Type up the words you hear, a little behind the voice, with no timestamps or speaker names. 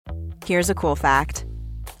Here's a cool fact.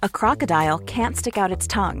 A crocodile can't stick out its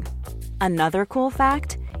tongue. Another cool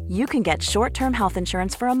fact, you can get short-term health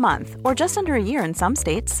insurance for a month or just under a year in some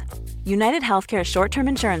states. United Healthcare short-term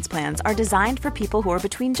insurance plans are designed for people who are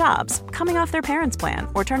between jobs, coming off their parents' plan,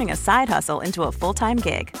 or turning a side hustle into a full-time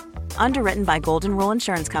gig. Underwritten by Golden Rule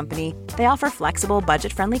Insurance Company, they offer flexible,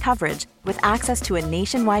 budget-friendly coverage with access to a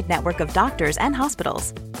nationwide network of doctors and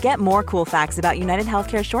hospitals. Get more cool facts about United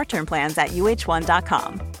Healthcare short-term plans at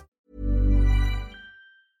uh1.com.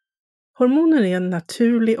 Hormoner är en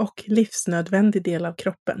naturlig och livsnödvändig del av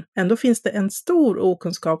kroppen. Ändå finns det en stor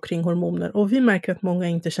okunskap kring hormoner och vi märker att många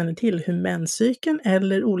inte känner till hur menscykeln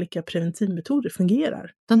eller olika preventivmetoder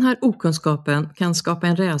fungerar. Den här okunskapen kan skapa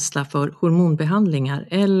en rädsla för hormonbehandlingar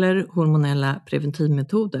eller hormonella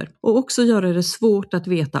preventivmetoder och också göra det svårt att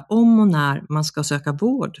veta om och när man ska söka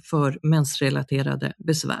vård för mensrelaterade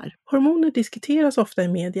besvär. Hormoner diskuteras ofta i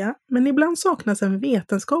media, men ibland saknas en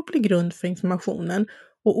vetenskaplig grund för informationen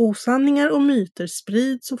och osanningar och myter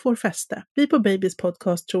sprids och får fäste. Vi på Babys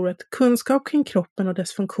podcast tror att kunskap kring kroppen och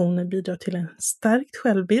dess funktioner bidrar till en stärkt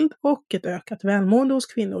självbild och ett ökat välmående hos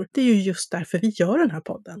kvinnor. Det är ju just därför vi gör den här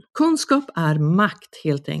podden. Kunskap är makt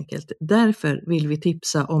helt enkelt. Därför vill vi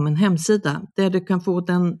tipsa om en hemsida där du kan få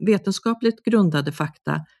den vetenskapligt grundade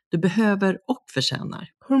fakta du behöver och förtjänar.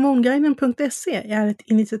 Hormonguiden.se är ett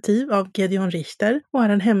initiativ av Gedeon Richter och är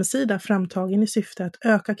en hemsida framtagen i syfte att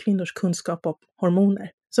öka kvinnors kunskap om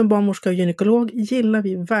hormoner. Som barnmorska och gynekolog gillar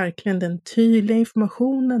vi verkligen den tydliga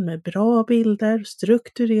informationen med bra bilder,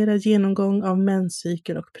 strukturerad genomgång av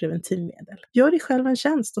menscykel och preventivmedel. Gör dig själv en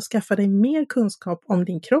tjänst och skaffa dig mer kunskap om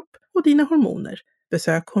din kropp och dina hormoner.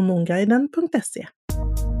 Besök hormonguiden.se.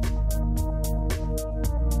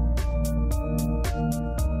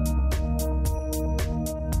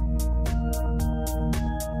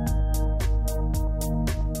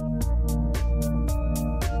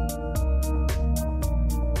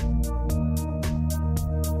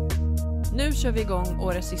 Nu kör vi igång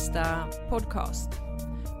årets sista podcast.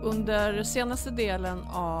 Under senaste delen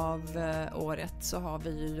av året så har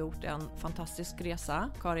vi ju gjort en fantastisk resa,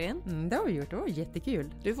 Karin. Det har vi gjort, det var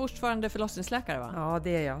jättekul. Du är fortfarande förlossningsläkare, va? Ja,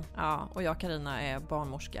 det är jag. Ja, och jag, Carina, är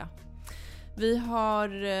barnmorska. Vi har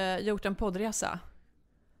gjort en poddresa,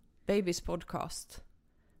 Babys podcast.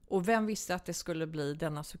 Och vem visste att det skulle bli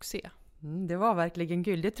denna succé? Det var verkligen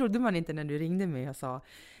kul. Det trodde man inte när du ringde mig och sa,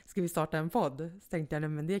 ska vi starta en podd? Så tänkte jag, nej,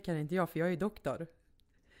 men det kan inte jag för jag är ju doktor.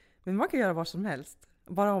 Men man kan göra vad som helst.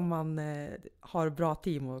 Bara om man har bra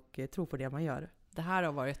team och tror på det man gör. Det här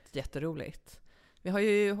har varit jätteroligt. Vi har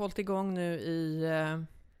ju hållit igång nu i,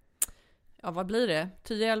 vad blir det?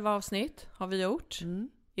 10-11 avsnitt har vi gjort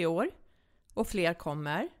i år. Och fler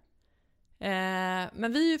kommer.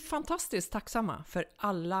 Men vi är ju fantastiskt tacksamma för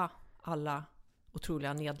alla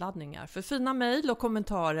otroliga nedladdningar. För fina mejl och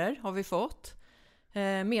kommentarer har vi fått.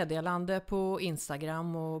 Meddelande på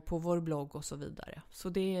Instagram och på vår blogg och så vidare. Så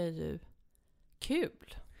det är ju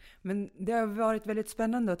kul. Men det har varit väldigt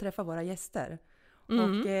spännande att träffa våra gäster.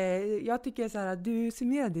 Och jag tycker så här att du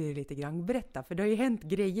summerade det lite grann. Berätta, för det har ju hänt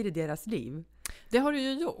grejer i deras liv. Det har du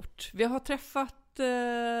ju gjort. Vi har träffat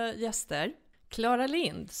gäster. Clara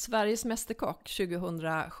Lind, Sveriges mästerkock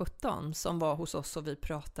 2017, som var hos oss och vi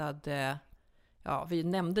pratade... Ja, vi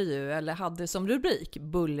nämnde ju, eller hade som rubrik,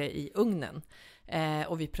 bulle i ugnen.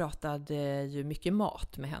 Och vi pratade ju mycket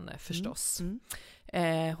mat med henne förstås.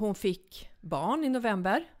 Hon fick barn i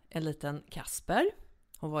november, en liten Kasper.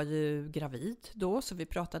 Hon var ju gravid då, så vi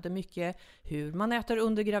pratade mycket hur man äter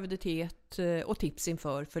under graviditet och tips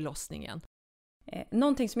inför förlossningen.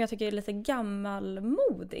 Någonting som jag tycker är lite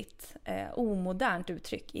gammalmodigt, omodernt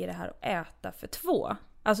uttryck är det här att äta för två.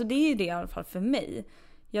 Alltså det är ju det i alla fall för mig.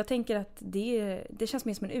 Jag tänker att det känns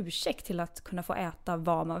mer som en ursäkt till att kunna få äta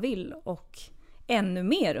vad man vill och ännu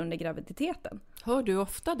mer under graviditeten. Hör du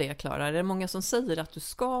ofta det, Clara? Är det många som säger att du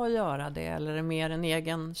ska göra det eller är det mer en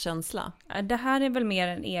egen känsla? Det här är väl mer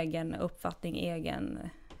en egen uppfattning,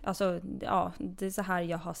 alltså ja, det är så här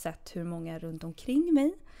jag har sett hur många runt omkring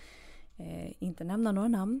mig, inte nämna några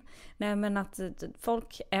namn, nej men att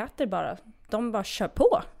folk äter bara, de bara kör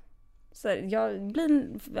på. Så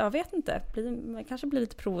jag vet inte, man kanske blir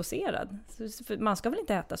lite provocerad. För man ska väl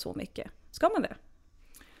inte äta så mycket? Ska man det?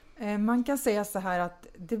 Man kan säga så här att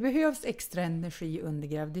det behövs extra energi under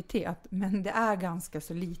graviditet, men det är ganska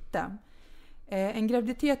så lite. En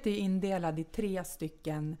graviditet är indelad i 3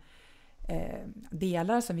 stycken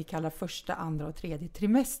delar som vi kallar första, andra och tredje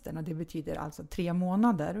trimestern, och det betyder alltså 3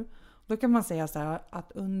 månader. Då kan man säga så här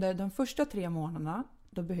att under de första 3 månaderna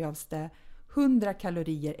då behövs det 100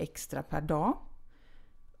 kalorier extra per dag.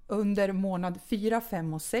 Under månad 4,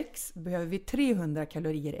 5 och 6 behöver vi 300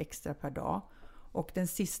 kalorier extra per dag. Och den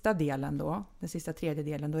sista delen då, den sista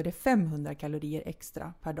tredjedelen, då är det 500 kalorier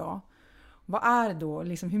extra per dag. Vad är då,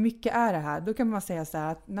 liksom, hur mycket är det här? Då kan man säga så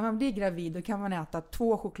här att när man blir gravid då kan man äta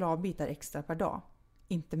 2 chokladbitar extra per dag.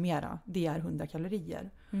 Inte mera, det är 100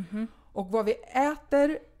 kalorier. Mm-hmm. Och vad vi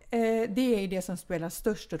äter, det är det som spelar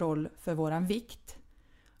störst roll för våran vikt.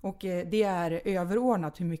 Och det är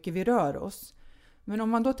överordnat hur mycket vi rör oss. Men om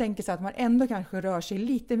man då tänker sig att man ändå kanske rör sig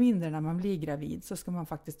lite mindre när man blir gravid, så ska man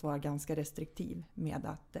faktiskt vara ganska restriktiv med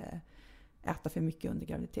att äta för mycket under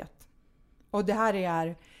graviditet. Och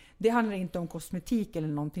det handlar inte om kosmetik eller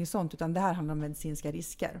någonting sånt, utan det här handlar om medicinska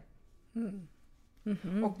risker. Mm.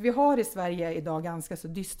 Mm-hmm. Och vi har i Sverige idag ganska så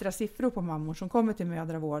dystra siffror på mammor som kommer till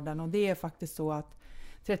mödravården, och det är faktiskt så att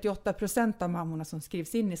 38% av mammorna som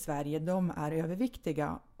skrivs in i Sverige, de är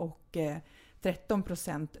överviktiga, och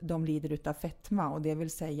 13% de lider utav fetma, och det vill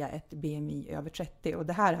säga ett BMI över 30. Och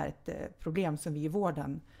det här är ett problem som vi i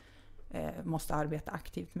vården måste arbeta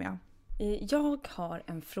aktivt med. Jag har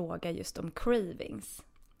en fråga just om cravings.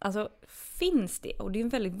 Alltså, finns det? Och det är en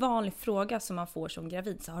väldigt vanlig fråga som man får som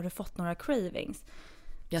gravid. Så har du fått några cravings?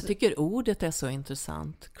 Jag tycker ordet är så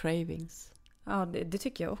intressant. Cravings. Ja, det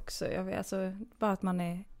tycker jag också. Alltså, bara att man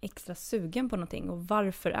är extra sugen på någonting. Och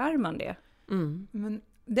varför är man det? Mm. Men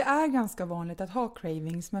det är ganska vanligt att ha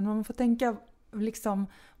cravings. Men man får tänka, liksom,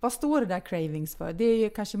 vad står det där cravings för? Det är ju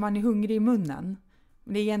kanske man är hungrig i munnen.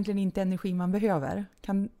 Det är egentligen inte energi man behöver.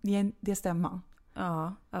 Kan det stämma?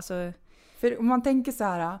 Ja, alltså... För om man tänker så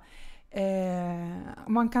här,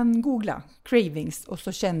 man kan googla cravings och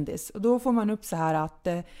så kändis. Och då får man upp så här att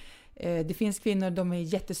det finns kvinnor, de är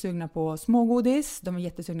jättesugna på smågodis, de är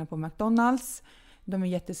jättesugna på McDonalds, de är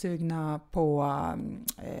jättesugna på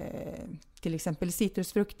till exempel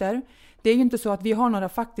citrusfrukter. Det är ju inte så att vi har några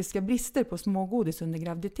faktiska brister på smågodis under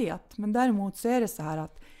graviditet. Men däremot så är det så här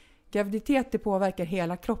att graviditet, det påverkar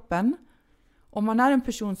hela kroppen. Om man är en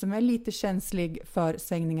person som är lite känslig för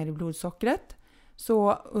svängningar i blodsockret,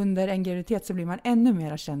 så under en graviditet så blir man ännu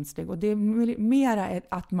mer känslig. Och det är mera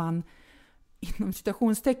att man, inom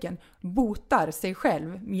citationstecken, botar sig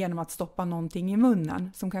själv genom att stoppa någonting i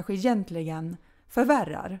munnen som kanske egentligen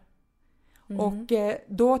förvärrar. Mm. Och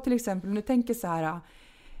då till exempel, om du tänker så här,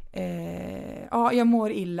 jag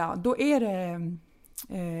mår illa, då är det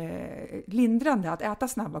lindrande att äta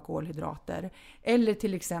snabba kolhydrater. Eller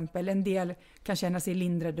till exempel en del kan känna sig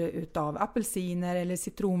lindrade utav apelsiner eller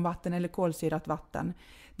citronvatten eller kolsyrat vatten.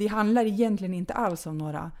 Det handlar egentligen inte alls om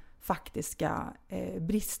några faktiska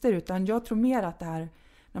brister, utan jag tror mer att det här,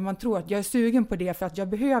 när man tror att jag är sugen på det för att jag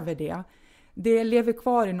behöver det, det lever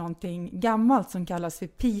kvar i någonting gammalt som kallas för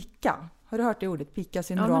pika. Har du hört det ordet?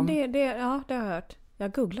 Pika-syndrom? Ja, men det har jag hört. Jag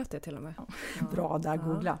har googlat det till och med. Ja, bra där,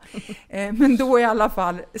 googla. Men då i alla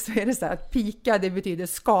fall så är det så här att pika, det betyder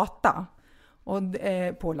skata. Och,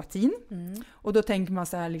 på latin. Mm. Och då tänker man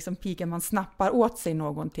så här, liksom pika, man snappar åt sig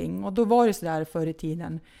någonting. Och då var det så där förr i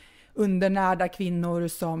tiden, undernärda kvinnor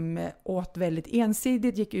som åt väldigt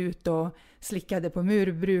ensidigt, gick ut och slickade på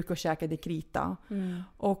murbruk och käkade krita. Mm.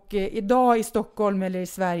 Och idag i Stockholm eller i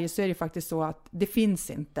Sverige så är det faktiskt så att det finns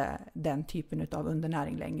inte den typen av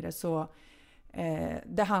undernäring längre. Så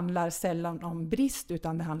det handlar sällan om brist,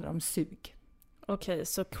 utan det handlar om sug. Okej,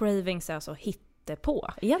 så cravings är alltså hittepå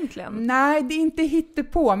egentligen? Nej, det är inte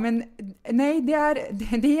hittepå, men nej, det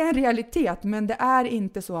är en realitet, men det är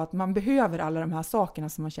inte så att man behöver alla de här sakerna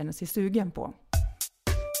som man känner sig sugen på.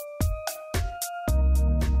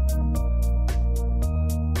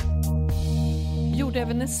 Gjorde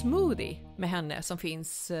även en smoothie med henne som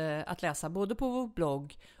finns att läsa både på vår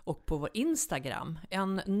blogg och på vår Instagram.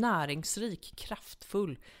 En näringsrik,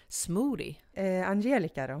 kraftfull smoothie.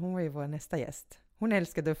 Angelica då, hon var ju vår nästa gäst. Hon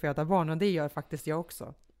älskade att föda barn, och det gör faktiskt jag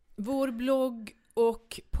också. Vår blogg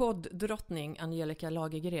och podddrottning Angelica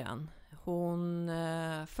Lagergren, hon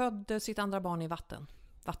födde sitt andra barn i vatten.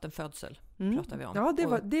 Vattenfödsel pratar vi om.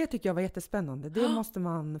 Ja, det tycker jag var jättespännande. Det måste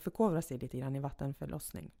man förkovra sig lite grann i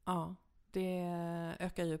vattenförlossning. Ja. Det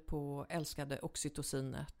ökar ju på älskade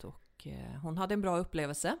oxytocinet, och hon hade en bra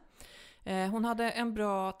upplevelse. Hon hade en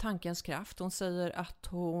bra tankens kraft. Hon säger att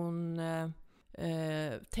hon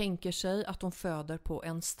tänker sig att hon föder på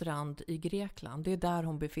en strand i Grekland. Det är där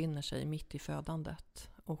hon befinner sig mitt i födandet.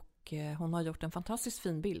 Och hon har gjort en fantastiskt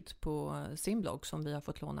fin bild på sin blogg som vi har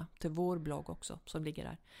fått låna till vår blogg också, som ligger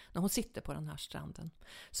där. När hon sitter på den här stranden.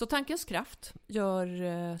 Så tankens kraft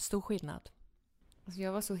gör stor skillnad. Alltså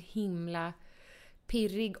jag var så himla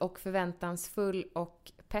pirrig och förväntansfull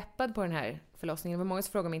och peppad på den här förlossningen. Det var många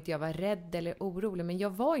som frågade om inte jag var rädd eller orolig, men jag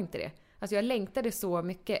var inte det. Alltså jag längtade så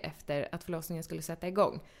mycket efter att förlossningen skulle sätta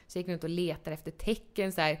igång. Så jag gick runt och letade efter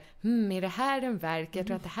tecken så här, är det här en verk? Jag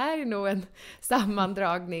tror att det här är nog en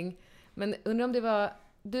sammandragning. Men undrar om det var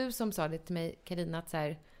du som sa det till mig, Carina, att så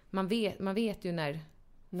här, man vet ju när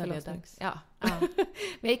det är dags. Ja. Men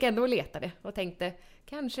jag gick ändå och letade och tänkte,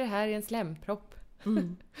 kanske det här är en slempropp.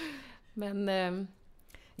 Men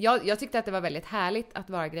jag tyckte att det var väldigt härligt att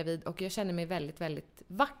vara gravid och jag kände mig väldigt, väldigt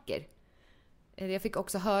vacker. Jag fick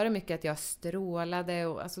också höra mycket att jag strålade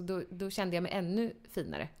och alltså då kände jag mig ännu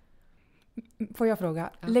finare. Får jag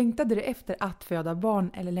fråga, längtade du efter att föda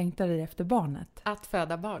barn eller längtade du efter barnet? Att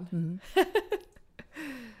föda barn.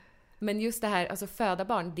 Men just det här, alltså föda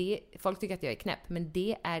barn, folk tycker att jag är knäpp, men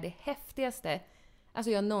det är det häftigaste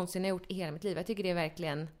alltså jag någonsin har gjort i hela mitt liv. Jag tycker det är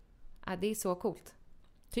verkligen, det är så coolt.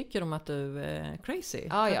 Tycker de att du är crazy?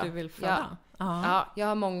 Ja, att du vill föda? Ja, jag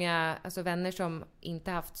har många vänner som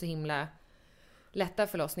inte haft så himla lätta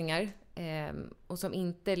förlossningar och som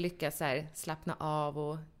inte lyckas så här, slappna av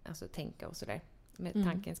och alltså, tänka och sådär med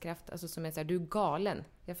tankens kraft. Alltså som är så här, du är galen.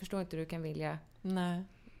 Jag förstår inte hur du kan vilja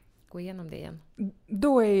gå igenom det igen.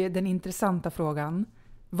 Då är den intressanta frågan,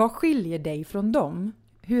 vad skiljer dig från dem?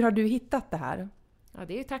 Hur har du hittat det här? Ja,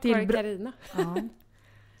 det är ju tack vare Carina. Ja.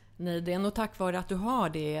 Nej, det är nog tack vare att du har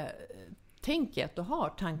det tänket och har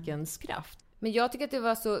tankens kraft. Men jag tycker att det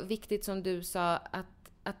var så viktigt som du sa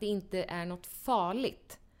att det inte är något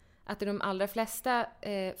farligt. Att i de allra flesta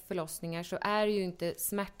förlossningar så är ju inte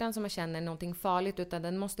smärtan som man känner någonting farligt, utan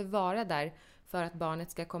den måste vara där för att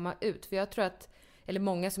barnet ska komma ut. För jag tror att, eller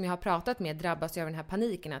många som jag har pratat med drabbas ju av den här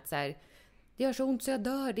paniken att så här, det gör så ont så jag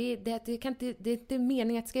dör, det är inte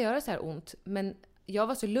meningen att det ska göra så här ont. Men jag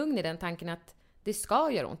var så lugn i den tanken att det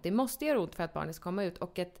ska göra ont, det måste göra ont för att barnet ska komma ut,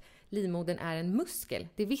 och att livmodern är en muskel.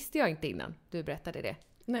 Det visste jag inte innan du berättade det.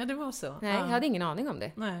 Nej, det var så. Nej, jag hade ingen aning om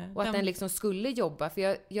det. Nej, och att den liksom skulle jobba.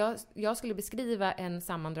 För jag skulle beskriva en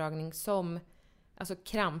sammandragning som alltså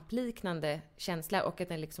krampliknande känsla, och att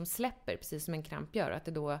den liksom släpper precis som en kramp gör. Att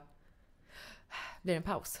det då blir en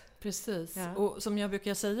paus. Precis. Ja. Och som jag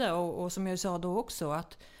brukar säga och som jag sa då också,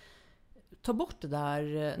 att ta bort det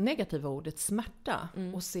där negativa ordet smärta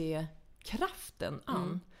och se kraften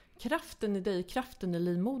an. Kraften i dig, kraften i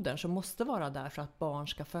livmodern som måste vara där för att barn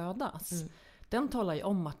ska födas. Den talar ju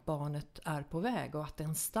om att barnet är på väg och att det är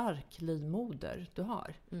en stark livmoder du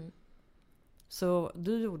har. Så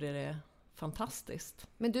du gjorde det fantastiskt.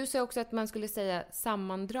 Men du sa också att man skulle säga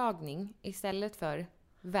sammandragning istället för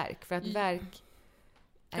verk. För att verk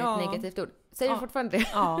är ett negativt ord. Säger du fortfarande det?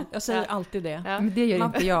 Ja, jag säger alltid det. Ja. Men det gör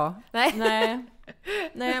inte jag.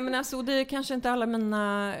 Nej, men alltså det är kanske inte alla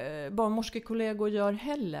mina barnmorskekollegor gör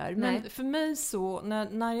heller. Men för mig så,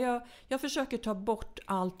 när jag försöker ta bort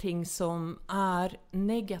allting som är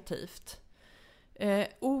negativt.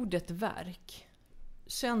 Ordet verk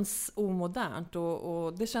känns omodernt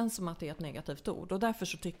och det känns som att det är ett negativt ord. Och därför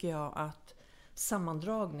så tycker jag att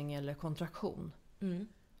sammandragning eller kontraktion,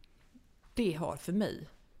 det har för mig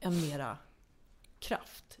en mera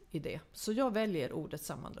kraft i det. Så jag väljer ordet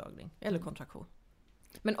sammandragning eller kontraktion.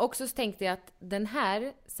 Men också så tänkte jag att den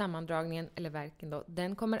här sammandragningen, eller verken då,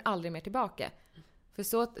 den kommer aldrig mer tillbaka. För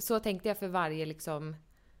så tänkte jag för varje liksom,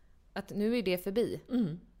 att nu är det förbi.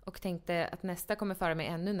 Och tänkte att nästa kommer föra mig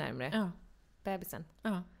ännu närmare bebisen.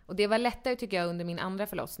 Ja. Och det var lättare tycker jag under min andra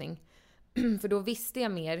förlossning. För då visste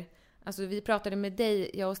jag mer. Alltså vi pratade med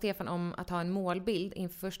dig, jag och Stefan, om att ha en målbild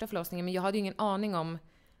inför första förlossningen. Men jag hade ju ingen aning om,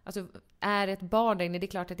 alltså är ett barn där inne, det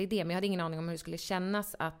är klart att det är det. Men jag hade ingen aning om hur det skulle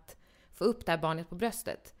kännas att få upp det här barnet på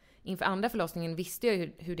bröstet. Inför andra förlossningen visste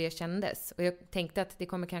jag hur det kändes. Och jag tänkte att det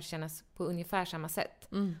kommer kanske kännas på ungefär samma sätt.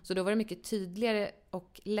 Så då var det mycket tydligare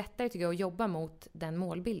och lättare tycker jag att jobba mot den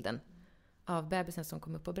målbilden av bebisen som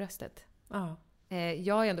kom upp på bröstet.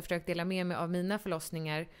 Jag har ju ändå försökt dela med mig av mina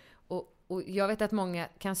förlossningar. Och jag vet att många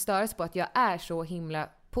kan störas på att jag är så himla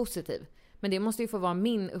positiv. Men det måste ju få vara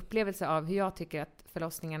min upplevelse av hur jag tycker att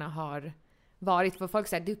förlossningarna har varit. För folk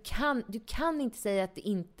säger, du kan inte säga att det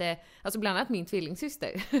inte... Alltså bland annat min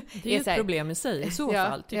tvillingsyster. Det är ett problem i sig i så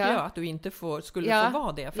fall, tycker jag. Att du inte skulle få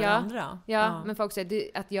vara det för andra. Ja, men folk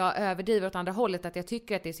säger att jag överdriver åt andra hållet. Att jag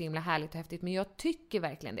tycker att det är så himla härligt och häftigt. Men jag tycker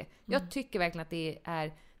verkligen det. Jag tycker verkligen att det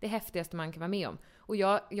är det häftigaste man kan vara med om. Och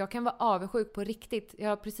jag kan vara avundsjuk på riktigt. Jag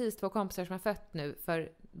har precis 2 kompisar som har fött nu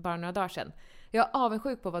för bara några dagar sedan. Jag är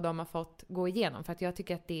avundsjuk på vad de har fått gå igenom. För att jag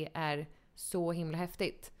tycker att det är så himla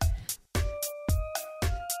häftigt.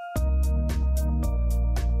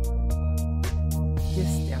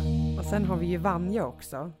 Just ja. Och sen har vi ju Vanja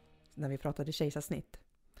också, när vi pratade kejsarsnitt.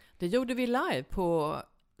 Det gjorde vi live på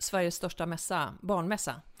Sveriges största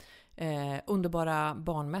barnmässa. Underbara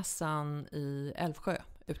barnmässan i Älvsjö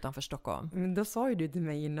utanför Stockholm. Men då sa ju du till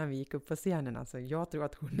mig innan vi gick upp på scenen, alltså jag tror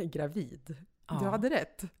att hon är gravid. Ja. Du hade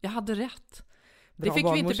rätt. Jag hade rätt. Det fick vi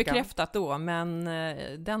inte barnmorska. bekräftat då, men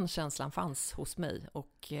den känslan fanns hos mig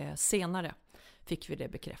och senare fick vi det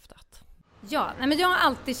bekräftat. Ja, men jag har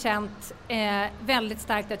alltid känt väldigt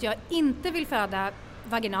starkt att jag inte vill föda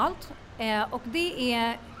vaginalt och det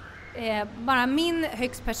är bara min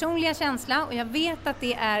högst personliga känsla och jag vet att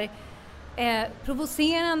det är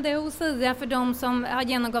provocerande att säga för de som har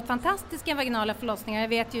genomgått fantastiska vaginala förlossningar. Jag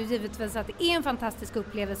vet ju givetvis att det är en fantastisk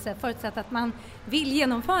upplevelse förutsatt att man vill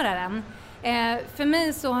genomföra den. För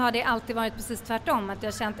mig så har det alltid varit precis tvärtom, att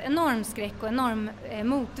jag har känt enorm skräck och enorm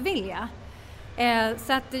motvilja.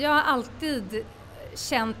 Så att jag har alltid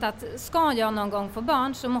känt att ska jag någon gång få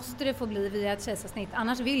barn så måste det få bli via ett kejsarsnitt,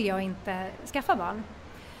 annars vill jag inte skaffa barn.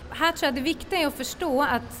 Här tror jag det viktiga är att förstå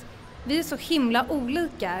att vi är så himla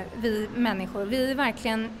olika, vi människor. Vi är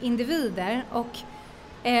verkligen individer och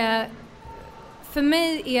för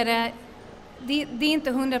mig är det är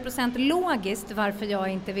inte 100% logiskt varför jag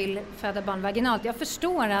inte vill föda barn vaginalt. Jag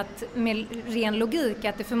förstår att med ren logik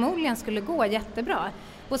att det förmodligen skulle gå jättebra.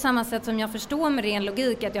 På samma sätt som jag förstår med ren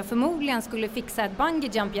logik att jag förmodligen skulle fixa ett bungee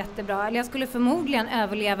jump jättebra. Eller jag skulle förmodligen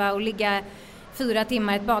överleva och ligga 4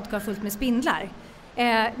 timmar i ett badkar fullt med spindlar.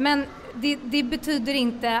 Men det betyder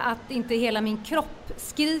inte att inte hela min kropp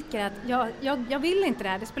skriker att jag vill inte det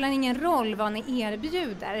här. Det spelar ingen roll vad ni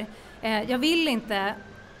erbjuder. Jag vill inte,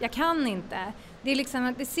 jag kan inte. Det är liksom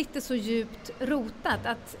att det sitter så djupt rotat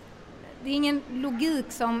att det är ingen logik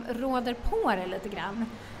som råder på det lite grann.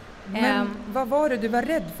 Men vad var det du var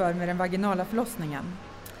rädd för med den vaginala förlossningen?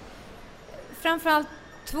 Framförallt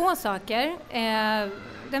 2 saker.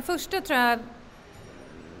 Den första tror jag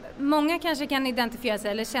många kanske kan identifiera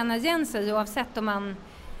sig eller känna igen sig oavsett om man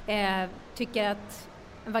tycker att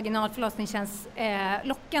en vaginal förlossning känns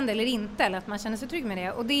lockande eller inte, eller att man känner sig trygg med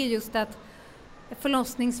det. Och det är just att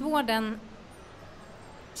förlossningsvården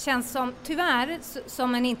känns som, tyvärr,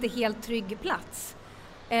 som en inte helt trygg plats.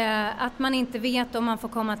 Att man inte vet om man får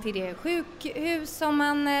komma till det sjukhus som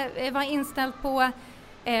man var inställd på.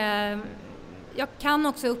 Jag kan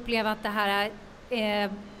också uppleva att det här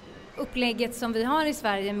upplägget som vi har i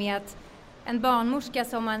Sverige med att en barnmorska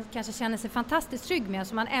som man kanske känner sig fantastiskt trygg med och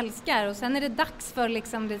som man älskar och sen är det dags för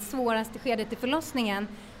liksom det svåraste skedet i förlossningen,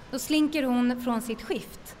 då slinker hon från sitt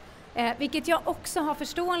skift. Vilket jag också har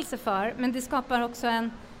förståelse för, men det skapar också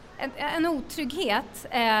en otrygghet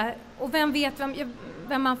och vem vet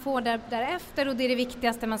vem man får därefter, och det är det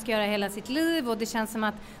viktigaste man ska göra hela sitt liv, och det känns som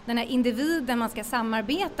att den här individen man ska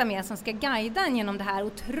samarbeta med som ska guida en genom det här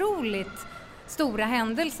otroligt stora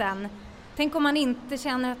händelsen. Tänk om man inte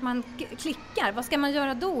känner att man klickar, vad ska man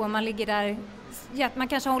göra då om man ligger där, man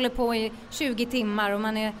kanske håller på i 20 timmar och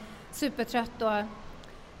man är supertrött och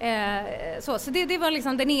så det var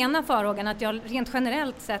liksom den ena farhågan, att jag rent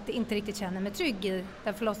generellt sett inte riktigt känner mig trygg i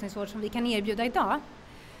den förlossningsvård som vi kan erbjuda idag.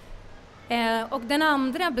 Och den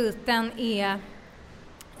andra biten är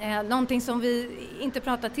någonting som vi inte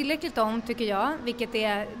pratar tillräckligt om, tycker jag, vilket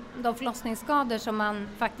är de förlossningsskador som man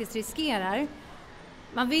faktiskt riskerar.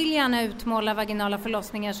 Man vill gärna utmåla vaginala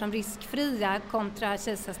förlossningar som riskfria kontra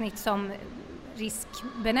kejsarsnitt som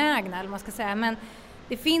riskbenägna, eller man ska säga, men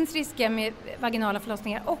det finns risker med vaginala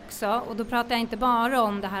förlossningar också, och då pratar jag inte bara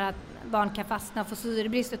om det här att barn kan fastna och få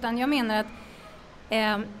syrebrist, utan jag menar att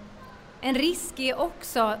en risk är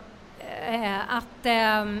också att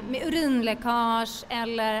med urinläckage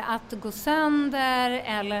eller att gå sönder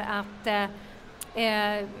eller att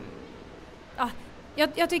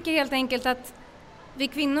jag tycker helt enkelt att vi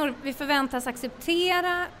kvinnor, vi förväntas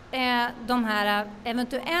acceptera de här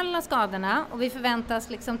eventuella skadorna, och vi förväntas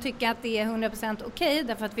liksom tycka att det är 100% okej,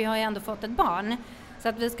 därför att vi har ju ändå fått ett barn, så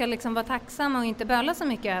att vi ska liksom vara tacksamma och inte böla så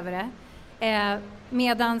mycket över det,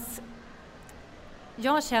 medans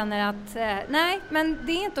jag känner att nej, men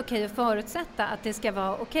det är inte okej att förutsätta att det ska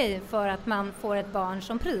vara okej för att man får ett barn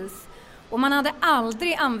som pris. Och man hade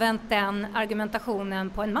aldrig använt den argumentationen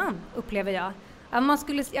på en man, upplever jag.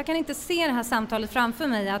 Jag kan inte se det här samtalet framför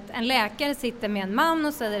mig, att en läkare sitter med en man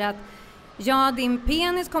och säger att ja, din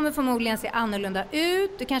penis kommer förmodligen se annorlunda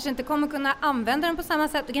ut, du kanske inte kommer kunna använda den på samma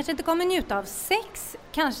sätt, du kanske inte kommer njuta av sex,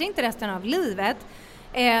 kanske inte resten av livet.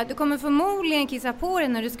 Du kommer förmodligen kissa på dig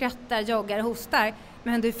när du skrattar, joggar, hostar,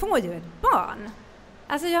 men du får ju ett barn.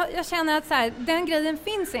 Alltså jag känner att så här, den grejen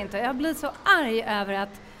finns inte. Jag blir så arg över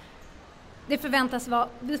att vi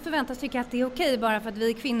förväntas tycka att det är okej bara för att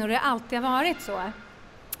vi kvinnor alltid har varit så.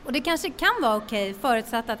 Och det kanske kan vara okej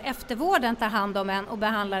förutsatt att eftervården tar hand om en och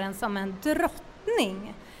behandlar en som en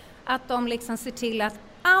drottning. Att de liksom ser till att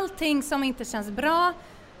allting som inte känns bra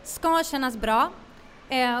ska kännas bra.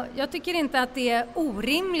 Jag tycker inte att det är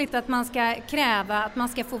orimligt att man ska kräva att man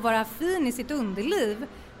ska få vara fin i sitt underliv.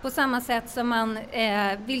 På samma sätt som man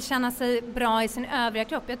vill känna sig bra i sin övriga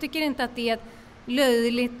kropp. Jag tycker inte att det är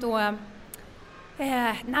löjligt och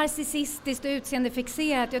narcissistiskt och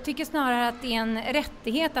utseendefixerat. Jag tycker snarare att det är en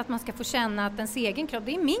rättighet att man ska få känna att ens egen kropp,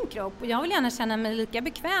 det är min kropp. Och jag vill gärna känna mig lika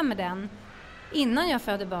bekväm med den innan jag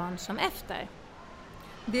föder barn som efter.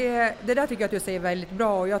 Det där tycker jag att du säger väldigt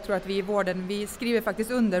bra, och jag tror att vi i vården, vi skriver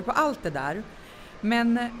faktiskt under på allt det där.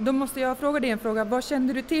 Men då måste jag fråga dig en fråga. Vad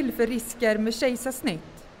kände du till för risker med kejsarsnitt?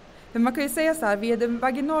 För man kan ju säga så här, vid en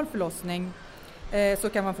vaginal förlossning så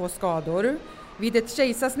kan man få skador. Vid ett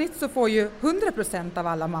kejsarsnitt så får ju 100% av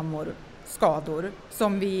alla mammor skador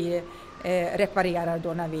som vi reparerar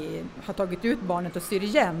då när vi har tagit ut barnet och syr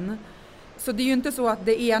igen. Så det är ju inte så att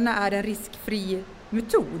det ena är en riskfri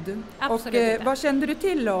metod. Absolut. Och vad kände du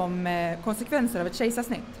till om konsekvenser av ett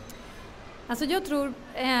kejsarsnitt? Alltså jag tror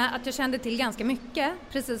att jag kände till ganska mycket,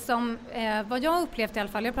 precis som vad jag upplevt i alla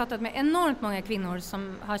fall. Jag har pratat med enormt många kvinnor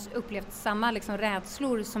som har upplevt samma liksom,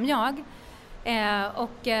 rädslor som jag.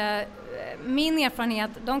 Min erfarenhet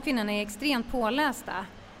är att de kvinnorna är extremt pålästa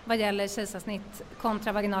vad gäller kejsarsnitt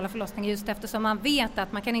kontra vaginala förlossningar, just eftersom man vet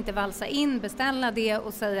att man kan inte valsa in, beställa det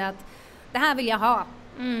och säga att det här vill jag ha.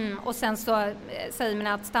 Och sen så säger man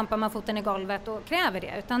att stampar man foten i golvet och kräver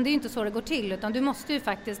det. Utan det är ju inte så det går till, utan du måste ju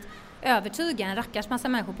faktiskt övertyga en rackars massa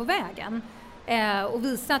människor på vägen och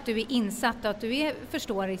visa att du är insatt och att du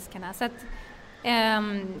förstår riskerna. Så att,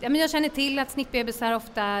 men jag känner till att snittbebisar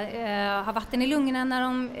ofta har vatten i lungorna när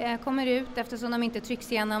de kommer ut, eftersom de inte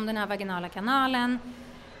trycks igenom den här vaginala kanalen.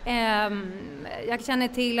 Jag känner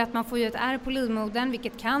till att man får ju ett ärr på livmodern,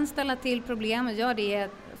 vilket kan ställa till problem, och gör det i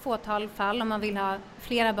ett fåtal fall om man vill ha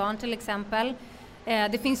flera barn till exempel.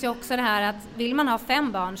 Det finns ju också det här att vill man ha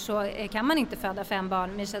 5 barn så kan man inte föda 5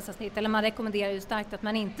 barn med kejsarsnitt, eller man rekommenderar ju starkt att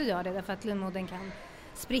man inte gör det därför att livmodern kan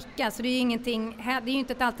spricka. Så det är ju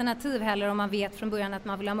inte ett alternativ heller om man vet från början att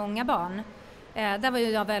man vill ha många barn. Där var ju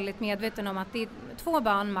jag väldigt medveten om att det är 2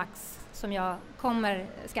 barn max som jag kommer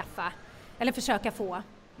skaffa eller försöka få.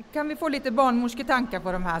 Kan vi få lite barnmorsketankar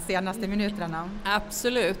på de här senaste minuterna?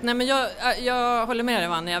 Absolut. Nej, men jag håller med dig,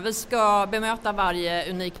 Vanja. Vi ska bemöta varje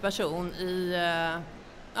unik person i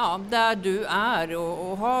där du är,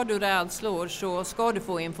 och har du rädslor så ska du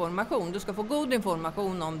få information. Du ska få god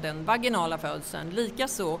information om den vaginala födseln,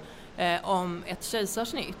 likaså om ett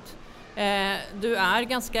kejsarsnitt. Du är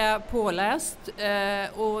ganska påläst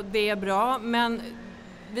och det är bra, men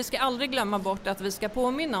vi ska aldrig glömma bort att vi ska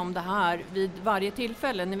påminna om det här vid varje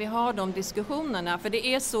tillfälle när vi har de diskussionerna, för det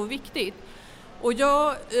är så viktigt. Och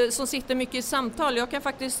jag som sitter mycket i samtal, jag kan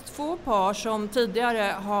faktiskt få par som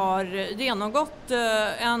tidigare har genomgått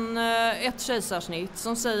ett kejsarsnitt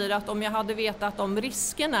som säger att om jag hade vetat om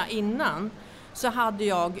riskerna innan så hade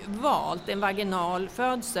jag valt en vaginal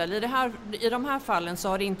födsel. I de här fallen så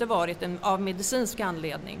har det inte varit av medicinsk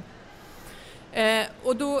anledning.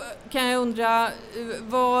 Och då kan jag undra,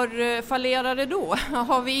 var fallerar det då?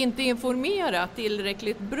 Har vi inte informerat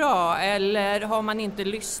tillräckligt bra, eller har man inte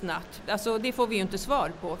lyssnat? Alltså det får vi ju inte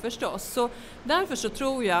svar på förstås. Så därför så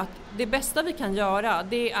tror jag att det bästa vi kan göra,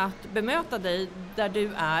 det är att bemöta dig där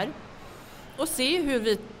du är och se hur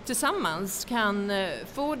vi tillsammans kan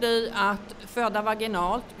få dig att föda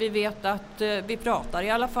vaginalt. Vi vet att vi pratar i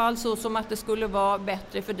alla fall så som att det skulle vara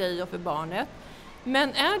bättre för dig och för barnet. Men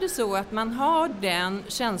är det så att man har den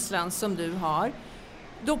känslan som du har,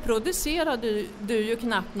 då producerar du ju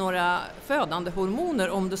knappt några födande hormoner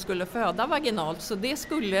om du skulle föda vaginalt. Så det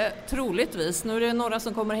skulle troligtvis, nu är det några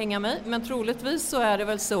som kommer hänga mig, men troligtvis så är det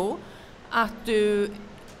väl så att du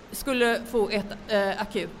skulle få ett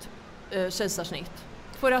akut kejsarsnitt.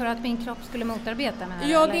 För att min kropp skulle motarbeta?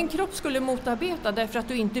 Ja, din kropp skulle motarbeta därför att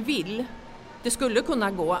du inte vill. Det skulle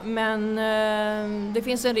kunna gå, men det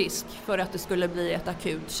finns en risk för att det skulle bli ett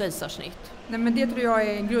akut kejsarsnitt. Nej, men det tror jag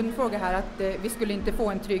är en grundfråga här, att vi skulle inte få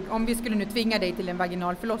en trygg, om vi skulle nu tvinga dig till en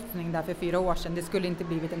vaginal förlossning där för 4 år sedan, det skulle inte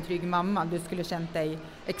blivit en trygg mamma. Du skulle känt dig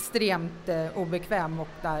extremt obekväm,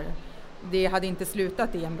 och det hade inte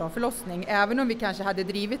slutat i en bra förlossning. Även om vi kanske hade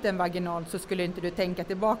drivit en vaginal så skulle inte du tänka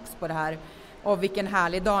tillbaks på det här, och vilken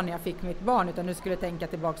härlig dag när jag fick mitt barn, utan du skulle tänka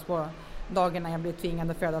tillbaks på dagen när jag blev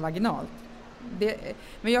tvingad att föda vaginalt.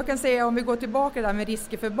 Men jag kan säga, om vi går tillbaka där med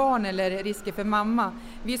risker för barn eller risker för mamma.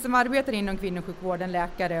 Vi som arbetar inom kvinnosjukvården,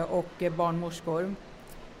 läkare och barnmorskor.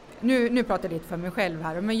 Nu pratar jag lite för mig själv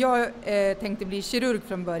här. Men jag tänkte bli kirurg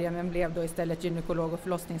från början, men blev då istället gynekolog och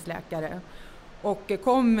förlossningsläkare. Och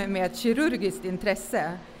kom med ett kirurgiskt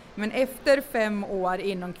intresse. Men efter 5 år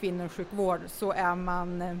inom kvinnosjukvård så är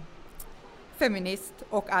man feminist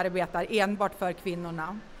och arbetar enbart för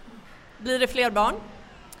kvinnorna. Blir det fler barn?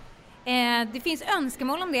 Det finns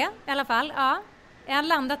önskemål om det i alla fall, ja. Jag har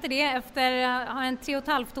landat i det efter att ha en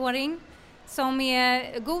 3,5-åring som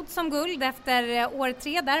är god som guld. Efter år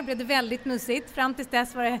 3 där blev det väldigt mysigt. Fram tills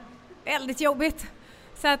dess var det väldigt jobbigt.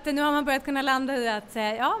 Så att nu har man börjat kunna landa i att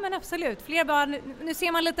ja men absolut, fler barn, nu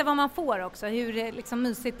ser man lite vad man får också, hur liksom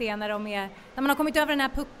mysigt det är när man har kommit över den här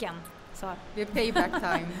pucken. Så. Det är payback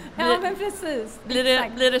time. Ja men precis.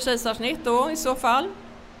 Blir det kejsarsnitt då i så fall?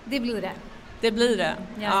 Det blir det. Det blir det?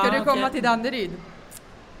 Ja. Ska du komma till Danderyd?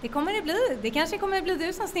 Det kommer det bli. Det kanske kommer bli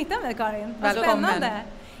du som snittar mig, Karin. Vad Välkommen.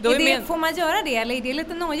 spännande. Får man göra det eller är det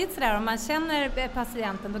lite nojigt sådär om man känner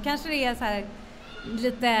patienten? Då kanske det är så här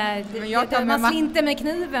lite man slinter med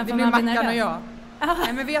kniven för man blir nervös. Och jag.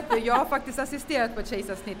 Nej, men vet du, jag har faktiskt assisterat på ett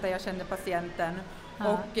kejsarsnitt där jag kände patienten.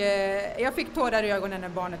 Och jag fick tårar i ögonen när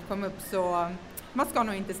barnet kom upp, så man ska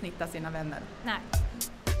nog inte snitta sina vänner. Nej.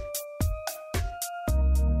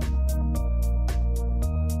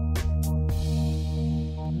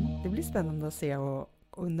 Det blir spännande att se och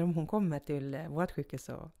undra om hon kommer till vårt sjukhus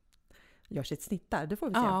och gör sitt snitt där. Det får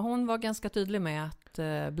vi se. Ja, hon var ganska tydlig med att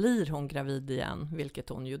blir hon gravid igen, vilket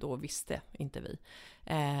hon ju då visste, inte vi.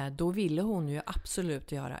 Då ville hon ju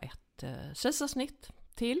absolut göra ett kejsarsnitt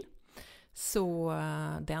till. Så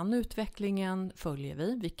den utvecklingen följer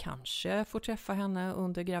vi. Vi kanske får träffa henne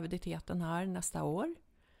under graviditeten här nästa år.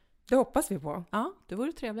 Det hoppas vi på. Ja, det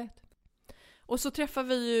vore trevligt. Och så träffar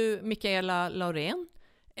vi ju Mikaela Laurén,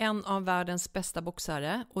 en av världens bästa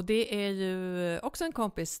boxare. Och det är ju också en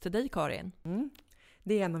kompis till dig, Karin.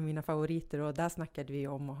 Det är en av mina favoriter och där snackade vi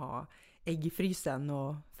om att ha ägg i frysen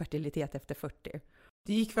och fertilitet efter 40.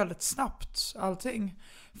 Det gick väldigt snabbt allting.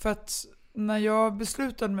 För att när jag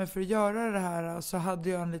beslutade mig för att göra det här så hade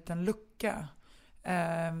jag en liten lucka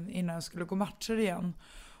innan jag skulle gå matcher igen.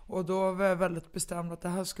 Och då var jag väldigt bestämd att det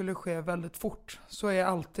här skulle ske väldigt fort. Så är jag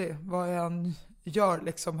alltid, vad jag än gör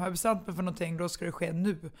liksom. Har jag bestämt mig för någonting, då ska det ske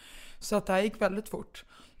nu. Så att det här gick väldigt fort.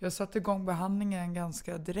 Jag satte igång behandlingen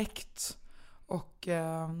ganska direkt. Och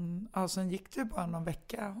sen gick det bara någon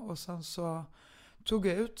vecka. Och sen så tog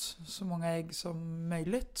jag ut så många ägg som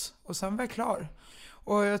möjligt. Och sen var jag klar.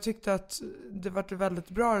 Och jag tyckte att det var ett väldigt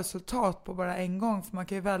bra resultat på bara en gång. För man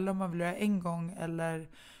kan ju välja om man vill göra en gång eller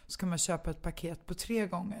ska man köpa ett paket på 3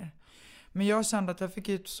 gånger. Men jag kände att jag fick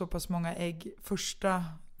ut så pass många ägg första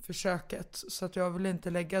försöket. Så att jag ville inte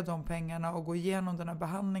lägga de pengarna och gå igenom den här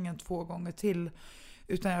behandlingen 2 gånger till.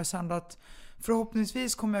 Utan jag kände att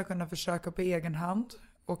förhoppningsvis kommer jag kunna försöka på egen hand.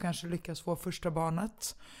 Och kanske lyckas få första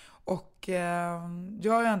barnet. Och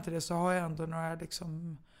gör jag inte det så har jag ändå några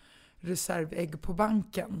liksom reservägg på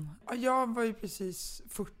banken. Jag var ju precis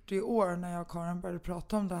 40 år när jag och Karin började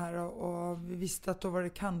prata om det här och vi visste att då var det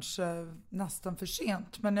kanske nästan för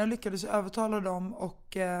sent. Men jag lyckades övertala dem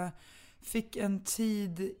och fick en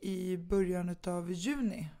tid i början av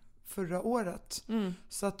juni förra året.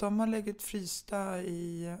 Så att de har legat frysta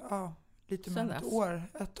i lite mer än ett år,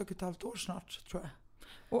 1,5 år snart tror jag.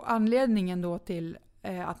 Och anledningen då till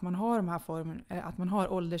att man har de här att man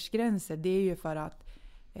har åldersgränser, det är ju för att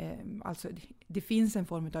alltså, det finns en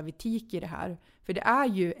form av etik i det här. För det är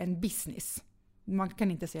ju en business. Man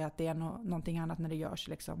kan inte säga att det är någonting annat när det görs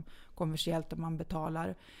liksom, kommersiellt och man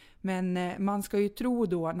betalar. Men man ska ju tro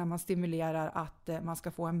då när man stimulerar att man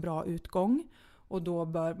ska få en bra utgång. Och då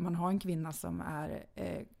bör man ha en kvinna som är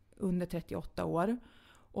under 38 år.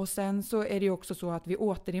 Och sen så är det ju också så att vid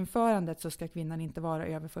återinförandet så ska kvinnan inte vara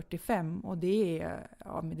över 45. Och det är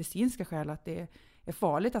av medicinska skäl att det är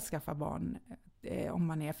farligt att skaffa barn om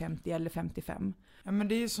man är 50 eller 55. Ja, men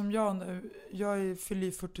det är som jag nu. Jag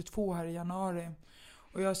fyller 42 här i januari.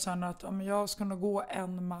 Och jag känner att jag ska nog gå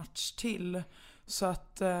en match till. Så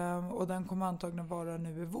att, och den kommer antagligen vara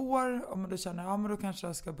nu i vår. Och då känner jag då kanske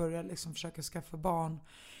jag ska börja liksom försöka skaffa barn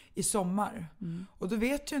i sommar. Och då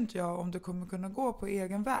vet ju inte jag om det kommer kunna gå på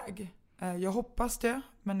egen väg. Jag hoppas det,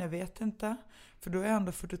 men jag vet inte. För då är jag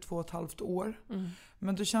ändå 42,5 år.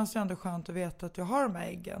 Men då känns det ändå skönt att veta att jag har de här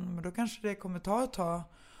äggen. Men då kanske det kommer ta ett tag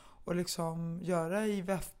och liksom göra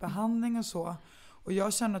IVF-behandling och så. Och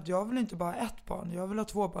jag känner att jag vill inte bara ha 1 barn. Jag vill ha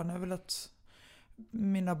 2 barn. Jag vill att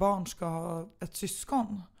mina barn ska ha ett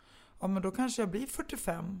syskon. Ja, men då kanske jag blir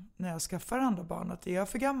 45 när jag skaffar andra barnet. Är jag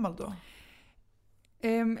för gammal då?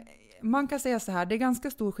 Man kan säga så här, det är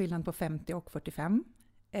ganska stor skillnad på 50 och 45.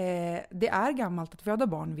 Det är gammalt att föda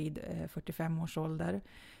barn vid 45 års ålder.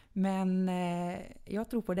 Men jag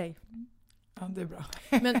tror på dig. Ja, det är bra.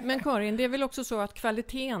 Men Karin, det är väl också så att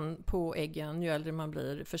kvaliteten på äggen ju äldre man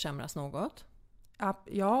blir försämras något?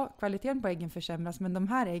 Ja, kvaliteten på äggen försämras, men de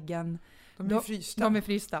här äggen, De är frysta. De är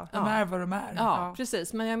frysta. De är vad de är. Ja,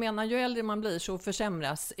 precis. Men jag menar, ju äldre man blir så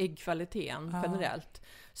försämras äggkvaliteten generellt.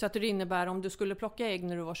 Så att det innebär, om du skulle plocka ägg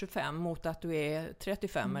när du var 25 mot att du är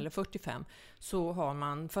 35 eller 45, så har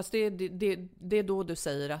man, fast det är då du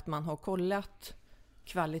säger att man har kollat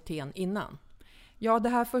kvaliteten innan. Ja, det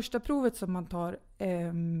här första provet som man tar,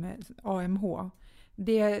 AMH,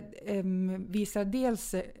 det visar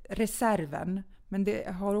dels reserven, men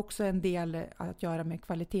det har också en del att göra med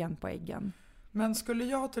kvaliteten på äggen. Men skulle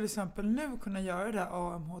jag till exempel nu kunna göra det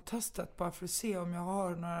AMH-testet bara för att se om jag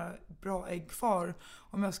har några bra ägg kvar,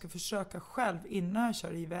 om jag ska försöka själv innan jag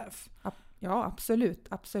kör IVF? Ja,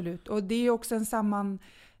 absolut. Och det är också en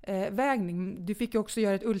sammanvägning. Du fick ju också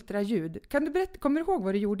göra ett ultraljud. Kan du berätta, kommer du ihåg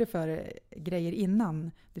vad du gjorde för grejer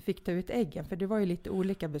innan du fick ta ut äggen? För det var ju lite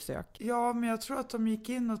olika besök. Ja, men jag tror att de gick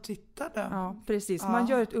in och tittade. Ja, precis. Man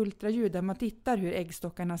gör ett ultraljud där man tittar hur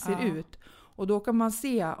äggstockarna ser ut. Och då kan man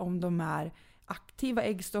se om de är aktiva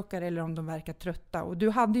äggstockar eller om de verkar trötta. Och du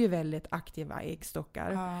hade ju väldigt aktiva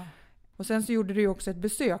äggstockar. Ja. Och sen så gjorde du ju också ett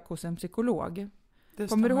besök hos en psykolog.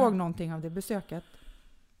 Kommer du ihåg någonting av det besöket?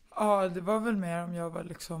 Ja, det var väl mer om jag var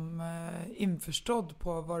liksom införstådd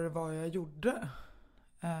på vad det var jag gjorde.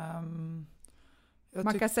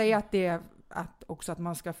 Man kan säga att det är också att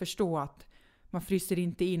man ska förstå att man fryser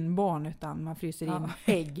inte in barn, utan man fryser in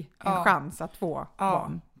ägg. En chans att få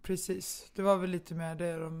barn. Precis. Det var väl lite mer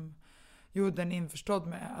det de gjorde en införstådd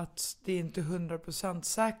med. Att det är inte 100%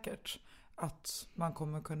 säkert att man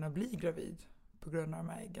kommer kunna bli gravid på grund av de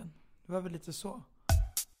här äggen. Det var väl lite så.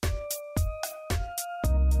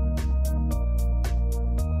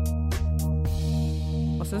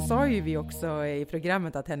 Och sen sa ju vi också i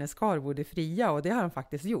programmet att hennes karl borde fria, och det har han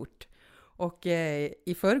faktiskt gjort. Och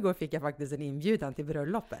i förrgår fick jag faktiskt en inbjudan till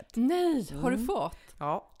bröllopet. Nej, har du fått?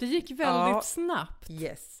 Ja. Det gick väldigt snabbt.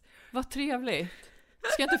 Yes. Vad trevligt.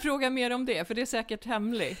 Ska inte fråga mer om det, för det är säkert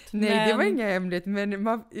hemligt. Nej, det var inget hemligt, men...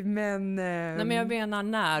 Nej, men jag menar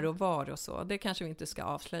när och var och så. Det kanske vi inte ska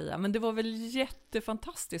avslöja. Men det var väl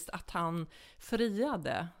jättefantastiskt att han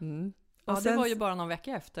friade. Mm. Ja, det var ju bara någon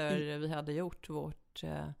vecka efter vi hade gjort vårt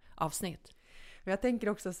avsnitt. Men jag tänker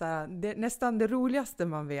också så här, nästan det roligaste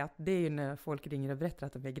man vet, det är ju när folk ringer och berättar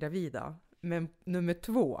att de är gravida. Men nummer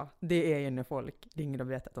 2, det är ju när folk ringer och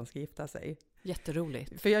berättar att de ska gifta sig.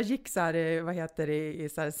 Jätteroligt. För jag gick så här, i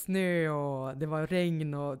så här snö, och det var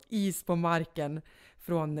regn och is på marken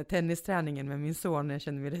från tennisträningen med min son. Jag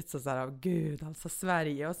kände mig rätt så här, gud, alltså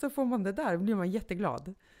Sverige. Och så får man det där, då blir man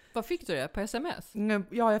jätteglad. Vad fick du det? På sms?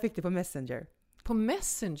 Ja, jag fick det på Messenger. På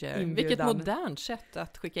Messenger? Inbjudan. Vilket modernt sätt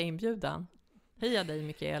att skicka inbjudan. Heja dig,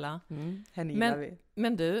 Mikaela. Henne gillar vi.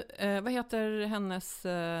 Men du, vad heter hennes...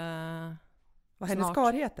 vad hennes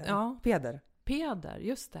karl heter? Ja. Peder,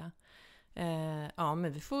 just det. Ja,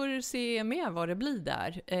 men vi får se med vad det blir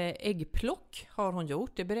där. Äggplock har hon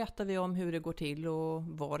gjort. Det berättar vi om hur det går till och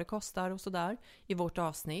vad det kostar och sådär i vårt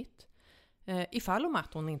avsnitt. Ifall om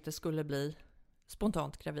att hon inte skulle bli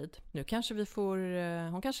spontant gravid. Nu kanske vi får...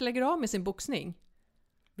 hon kanske lägger av med sin boxning.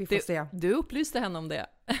 Vi får se. Du upplyste henne om det.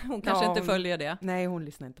 Hon kanske inte följer det. Nej, hon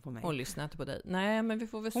lyssnar inte på mig. Hon lyssnar inte på dig. Nej, men vi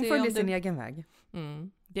får väl hon se. Hon följer sin egen väg.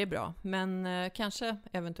 Det är bra. Men kanske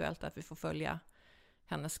eventuellt att vi får följa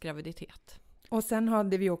hennes graviditet. Och sen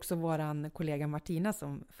hade vi också våran kollega Martina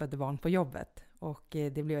som födde barn på jobbet. Och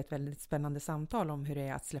det blev ett väldigt spännande samtal om hur det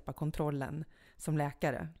är att släppa kontrollen som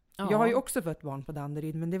läkare. Ja. Jag har ju också fött barn på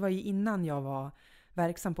Danderyd, men det var ju innan jag var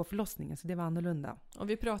verksam på förlossningen, så det var annorlunda. Och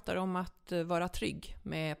vi pratar om att vara trygg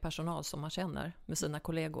med personal som man känner, med sina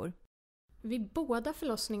kollegor. Vid båda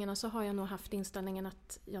förlossningarna så har jag nog haft inställningen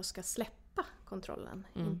att jag ska släppa kontrollen,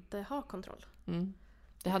 inte ha kontroll.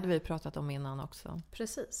 Det hade vi pratat om innan också.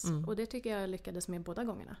 Precis, och det tycker jag lyckades med båda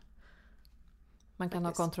gångerna. Man kan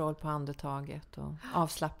ha kontroll på andetaget och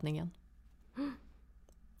avslappningen.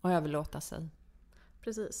 Och överlåta sig.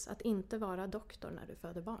 Precis, att inte vara doktor när du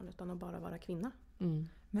föder barn, utan att bara vara kvinna.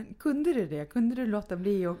 Men kunde du det? Kunde du låta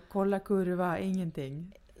bli och kolla kurva?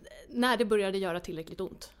 Ingenting? När det började göra tillräckligt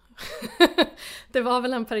ont. Det var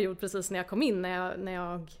väl en period precis när jag kom in, när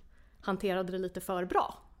jag hanterade det lite för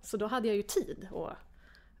bra. Så då hade jag ju tid att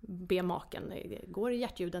be maken, går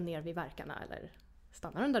hjärtljuden ner vid verkarna eller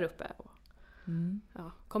stannar den där uppe? Och,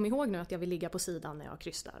 ja, kom ihåg nu att jag vill ligga på sidan när jag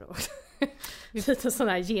krystar. Och lite sån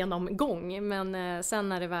här genomgång. Men sen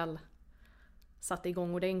när det väl satte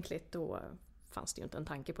igång ordentligt, då fanns det ju inte en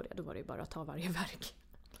tanke på det. Då var det ju bara att ta varje verk.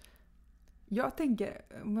 Jag tänker,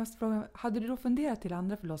 måste fråga, hade du då funderat till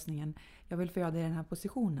andra förlossningen? Jag vill föda i den här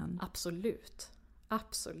positionen. Absolut.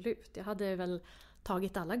 Jag hade väl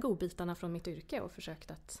tagit alla godbitarna från mitt yrke och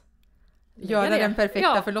försökt att göra den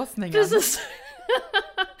perfekta förlossningen. Precis.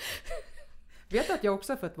 Vet du att jag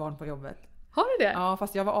också har fått barn på jobbet? Har du det? Ja,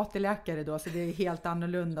 fast jag var AT-läkare då, så det är helt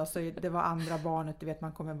annorlunda. Så det var andra barnet, du vet,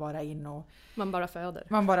 man kommer bara in och... Man bara föder.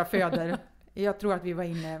 Man bara föder. Jag tror att vi var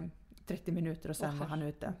inne 30 minuter och sen var han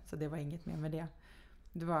ute. Så det var inget mer med det.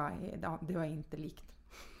 Det var inte likt.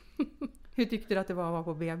 Hur tyckte du att det var att vara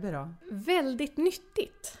på BB då? Väldigt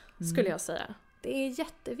nyttigt skulle jag säga. Det är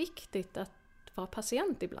jätteviktigt att vara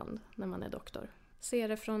patient ibland när man är doktor. Se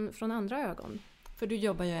det från andra ögon. För du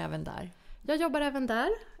jobbar ju även där. Jag jobbar även där.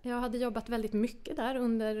 Jag hade jobbat väldigt mycket där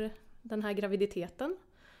under den här graviditeten.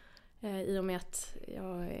 I och med att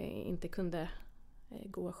jag inte kunde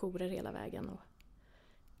gå jourer hela vägen och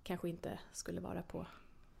kanske inte skulle vara på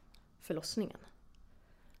förlossningen.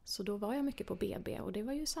 Så då var jag mycket på BB och det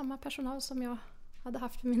var ju samma personal som jag hade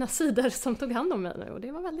haft vid mina sidor som tog hand om mig nu och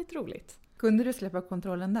det var väldigt roligt. Kunde du släppa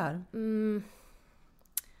kontrollen där?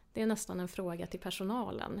 Det är nästan en fråga till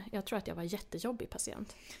personalen. Jag tror att jag var jättejobbig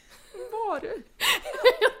patient. Var du?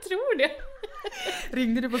 Jag tror det.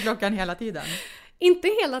 Ringde du på klockan hela tiden? Inte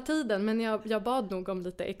hela tiden, men jag bad nog om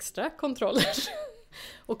lite extra kontroller.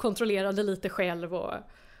 Och kontrollerade lite själv och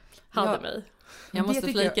hade mig. Jag måste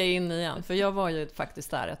flika in igen, för jag var ju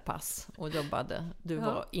faktiskt där ett pass och jobbade. Du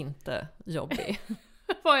var inte jobbig.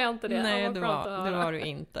 Var jag inte det? Nej, det var du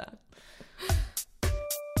inte.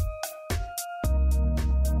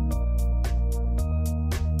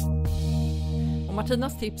 Och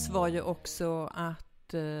Martinas tips var ju också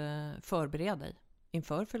att förbereda dig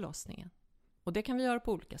inför förlossningen. Och det kan vi göra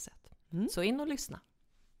på olika sätt. Så in och lyssna.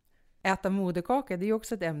 Äta moderkaka, det är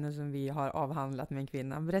också ett ämne som vi har avhandlat med en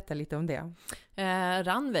kvinna. Berätta lite om det.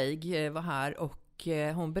 Ranveig var här och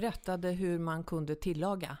hon berättade hur man kunde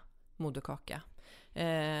tillaga moderkaka.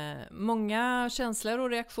 Många känslor och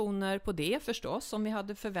reaktioner på det förstås, som vi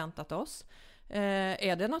hade förväntat oss.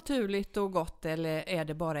 Är det naturligt och gott eller är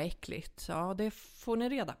det bara äckligt? Ja, det får ni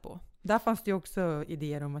reda på. Där fanns det också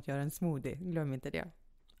idéer om att göra en smoothie, glöm inte det.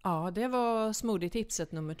 Ja, det var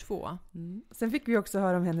smoothie-tipset nummer 2. Sen fick vi också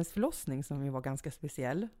höra om hennes förlossning som ju var ganska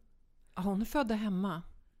speciell. Ja, hon födde hemma.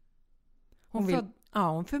 Hon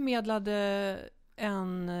förmedlade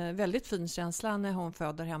en väldigt fin känsla när hon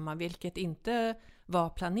föder hemma, vilket inte var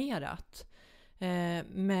planerat.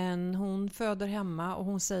 Men hon föder hemma och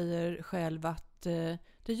hon säger själv att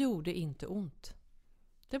det gjorde inte ont.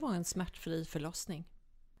 Det var en smärtfri förlossning.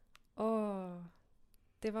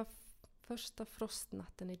 Det var första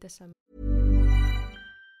frostnatten i december.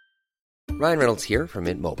 Ryan Reynolds here from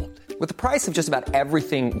Mint Mobile. With the price of just about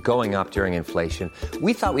everything going up during inflation,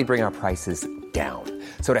 we thought we'd bring our prices down.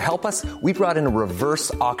 So to help us, we brought in a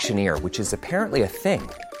reverse auctioneer, which is apparently a thing.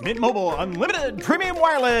 Mint Mobile Unlimited Premium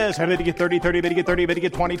Wireless. How to get 30, 30, bit to get 30, bit to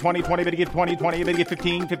get 20, 20, 20, bit to get 20, 20, bit to get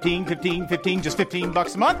 15, 15, 15, 15, just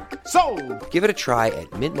 $15 a month? Sold! Give it a try at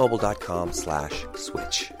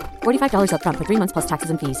mintmobile.com/switch. $45 up front for 3 months plus taxes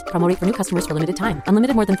and fees. Promo rate for new customers for limited time.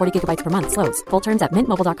 Unlimited more than 40 gigabytes per month. Slows full terms at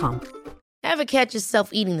mintmobile.com. Ever catch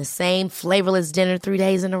yourself eating the same flavorless dinner 3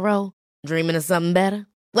 days in a row? Dreaming of something better?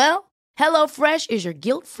 Well, HelloFresh is your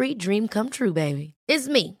guilt-free dream come true, baby. It's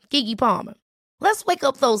me, Keke Palmer. Let's wake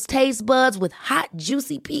up those taste buds with hot,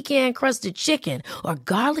 juicy pecan-crusted chicken or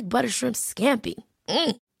garlic butter shrimp scampi.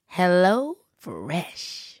 Hello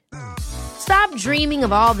Fresh. Stop dreaming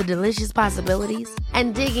of all the delicious possibilities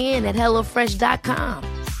and dig in at HelloFresh.com.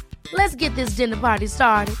 Let's get this dinner party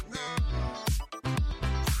started.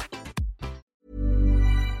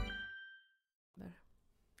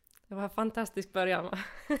 Det var en fantastisk början.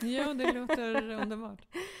 Ja, det låter underbart.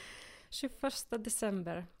 21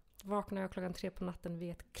 december vaknade jag klockan 3 på natten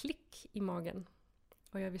vid ett klick i magen.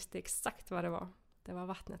 Och jag visste exakt vad det var. Det var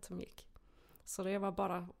vattnet som gick. Så det var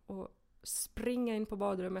bara att springa in på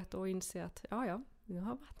badrummet och inse att ja, nu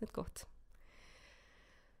har vattnet gått.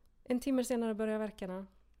 En timme senare började värkarna.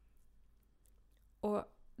 Och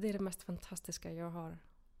det är det mest fantastiska jag har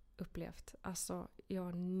upplevt. Alltså,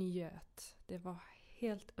 jag njöt. Det var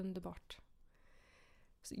helt underbart.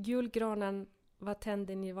 Så julgranen var tänd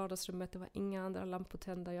in i vardagsrummet. Det var inga andra lampor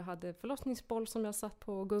tända. Jag hade förlossningsboll som jag satt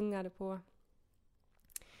på och gungade på.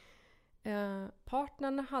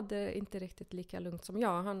 Partnern hade inte riktigt lika lugnt som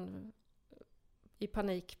jag. Han i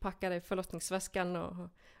panik packade förlossningsväskan och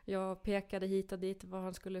jag pekade hit och dit vad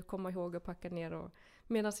han skulle komma ihåg och packa ner. Och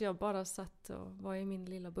medan jag bara satt och var i min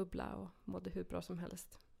lilla bubbla och mådde hur bra som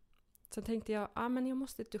helst. Sen tänkte jag, men jag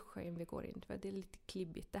måste duscha innan vi går in. För det är lite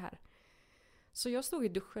klibbigt det här. Så jag stod i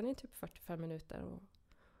duschen i typ 45 minuter och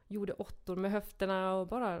gjorde 8 med höfterna och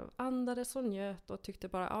bara andades och njöt och tyckte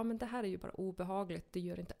bara, men det här är ju bara obehagligt. Det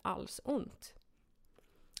gör inte alls ont.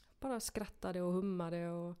 Bara skrattade och hummade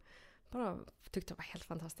och bara tyckte det var helt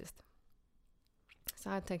fantastiskt. Så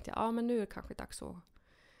här tänkte jag, men nu är det kanske dags att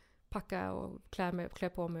packa och klä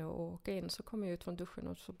på mig och åka in. Så kom jag ut från duschen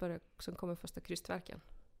och så kommer första krystvärken.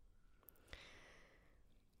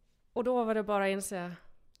 Och då var det bara att inse,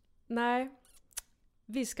 nej,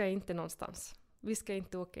 vi ska inte någonstans. Vi ska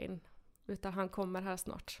inte åka in, utan han kommer här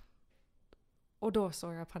snart. Och då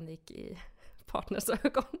såg jag panik i partners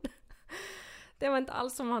ögon. Det var inte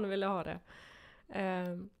alls som han ville ha det.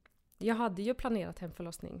 Jag hade ju planerat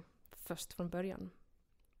hemförlossning först från början.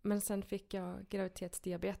 Men sen fick jag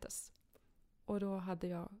graviditetsdiabetes. Och då hade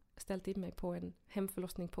jag ställt in mig på en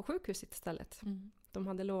hemförlossning på sjukhuset istället. De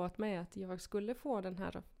hade lovat mig att jag skulle få den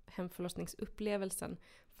här hemförlossningsupplevelsen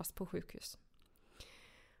fast på sjukhus.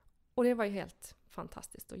 Och det var ju helt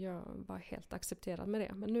fantastiskt och jag var helt accepterad med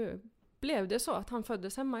det. Men nu blev det så att han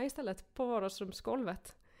föddes hemma istället på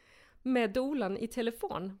vardagsrumsgolvet med dolan i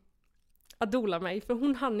telefon. Att dola mig, för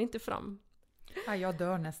hon hann inte fram. Ja, jag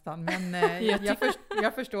dör nästan, men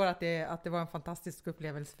jag förstår att det var en fantastisk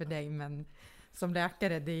upplevelse för dig, men som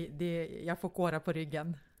läkare, jag får kåra på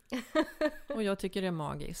ryggen. Och jag tycker det är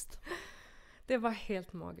magiskt. Det var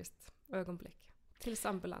helt magiskt ögonblick. Tills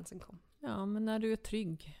ambulansen kom. Ja, men när du är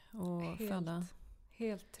trygg och föda.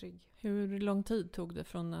 Helt trygg. Hur lång tid tog det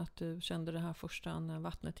från att du kände det här första när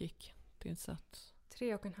vattnet gick tills att...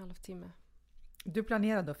 3,5 timmar. Du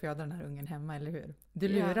planerade att föda den här ungen hemma, eller hur? Du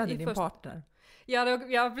lurade din partner.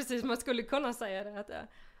 Ja, precis. Man skulle kunna säga det. Att,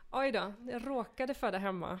 oj då, jag råkade föda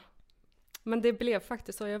hemma. Men det blev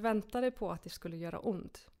faktiskt så. Jag väntade på att det skulle göra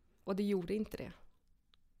ont. Och det gjorde inte det.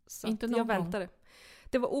 Så inte jag väntade.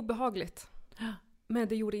 Det var obehagligt. Men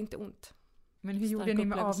det gjorde inte ont. Men hur gjorde ni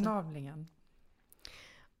med avnavlingen?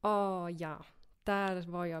 Ja, där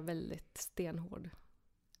var jag väldigt stenhård.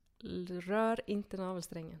 Rör inte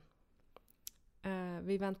navelsträngen.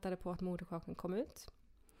 Vi väntade på att moderkakan kom ut.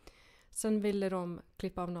 Sen ville de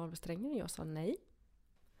klippa av navelsträngen. Jag sa nej.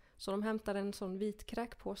 Så de hämtade en sån vit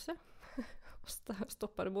kräkpåse och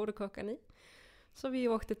stoppade moderkakan i. Så vi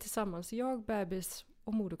åkte tillsammans, jag, bebis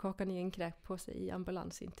och moderkakan i en kräkpåse i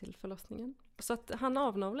ambulans in till förlossningen. Så att han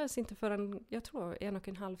avnavlades inte förrän, jag tror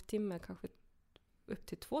 1,5 timme, kanske upp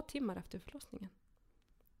till 2 timmar efter förlossningen.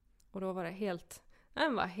 Och då var det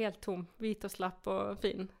den var helt tom, vit och slapp och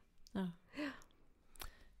fin. Ja.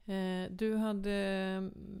 Du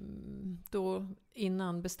hade då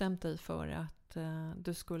innan bestämt dig för att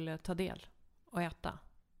du skulle ta del och äta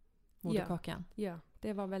moderkakan. Ja,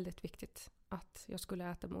 det var väldigt viktigt att jag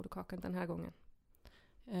skulle äta moderkakan den här gången.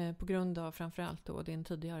 På grund av framförallt då din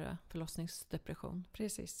tidigare förlossningsdepression.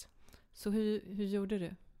 Precis. Så hur gjorde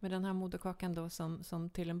du med den här moderkakan då som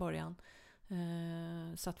till en början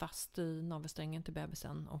satt fast i navelsträngen till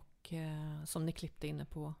bebisen och som ni klippte inne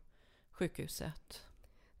på sjukhuset?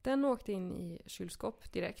 Den åkte in i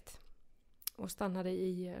kylskåp direkt och stannade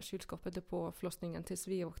i kylskåpet på förlossningen tills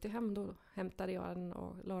vi åkte hem. Då hämtade jag den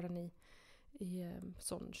och la den i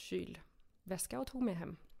sån kylväska och tog med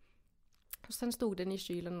hem. Och sen stod den i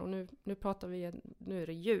kylen och nu pratar vi, nu är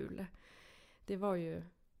det jul. Det var ju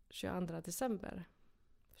 21 december.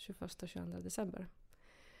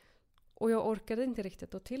 Och jag orkade inte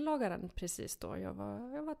riktigt att tillaga den precis då. Jag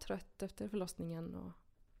var trött efter förlossningen och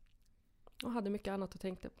hade mycket annat att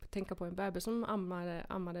tänka på. En bebis som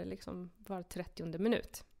ammade liksom var 30:e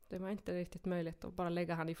minut. Det var inte riktigt möjligt att bara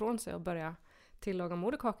lägga han ifrån sig och börja tillaga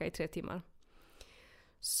moderkaka i 3 timmar.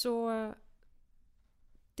 Så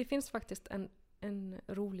det finns faktiskt en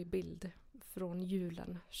rolig bild från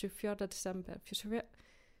julen. 24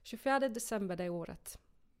 december det året.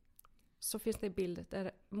 Så finns det en bild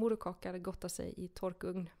där moderkakan gottar sig i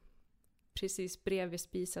torkugn. Precis bredvid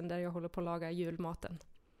spisen där jag håller på att laga julmaten.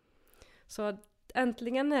 Så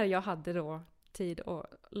äntligen när jag hade då tid att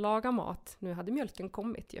laga mat. Nu hade mjölken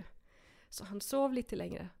kommit ju. Så han sov lite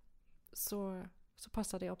längre. Så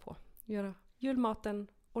passade jag på att göra julmaten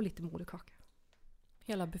och lite moderkaka.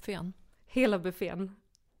 Hela buffén? Hela buffén.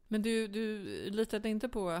 Men du litade inte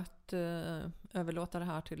på att överlåta det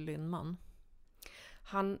här till din man?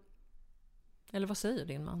 Eller vad säger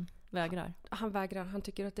din man? Vägrar? Han vägrar. Han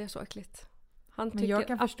tycker att det är så äckligt. Men jag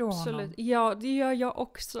kan förstå honom. Ja, det gör jag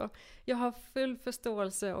också. Jag har full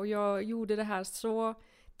förståelse och jag gjorde det här så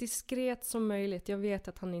diskret som möjligt. Jag vet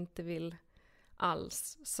att han inte vill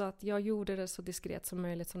alls. Så att jag gjorde det så diskret som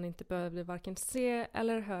möjligt så han inte behövde varken se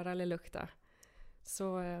eller höra eller lukta.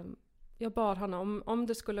 Så jag bad honom, om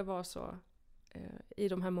det skulle vara så i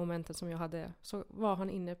de här momenten som jag hade, så var han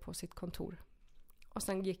inne på sitt kontor. Och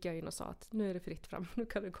sen gick jag in och sa att nu är det fritt fram, nu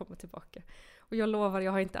kan du komma tillbaka. Och jag lovar,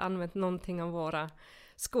 jag har inte använt någonting av våra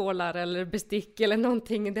skålar eller bestick eller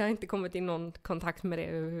någonting. Det har inte kommit in någon kontakt med det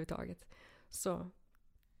överhuvudtaget. Så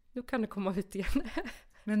nu kan du komma ut igen.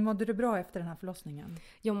 Men mådde du bra efter den här förlossningen?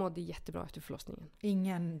 Jag mådde jättebra efter förlossningen.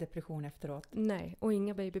 Ingen depression efteråt? Nej, och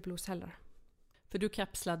inga baby blues heller. För du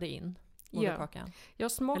kapslade in moderkakan?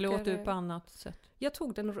 Jag smakade... Eller åt du på annat sätt? Jag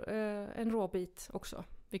tog en råbit också.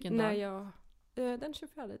 Vilken dag? Den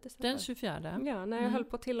 24 december. Den 24? Ja, när jag höll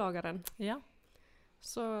på att tillaga den. Ja.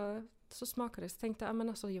 Så smakade det. Så tänkte jag, men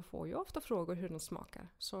alltså, jag får ju ofta frågor hur den smakar.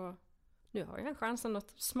 Så nu har jag en chansen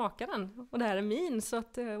att smaka den. Och det här är min, så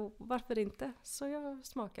att, varför inte? Så jag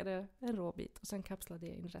smakade en råbit och sen kapslade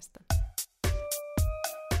jag in resten.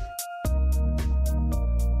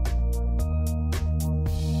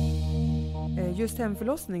 Just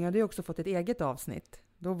hemförlossning hade ju också fått ett eget avsnitt.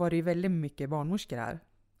 Då var det ju väldigt mycket barnmorskor här.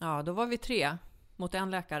 Ja, då var vi 3 mot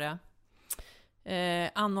en läkare.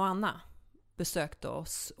 Ann och Anna besökte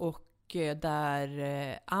oss, och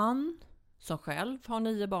där Ann, som själv har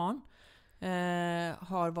 9 barn,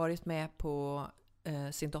 har varit med på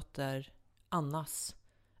sin dotter Annas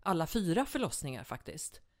alla 4 förlossningar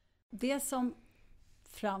faktiskt. Det som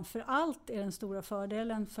framför allt är den stora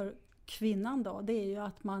fördelen för kvinnan då, det är ju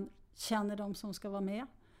att man känner de som ska vara med.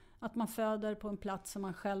 Att man föder på en plats som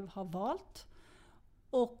man själv har valt.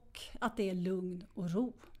 Och att det är lugn och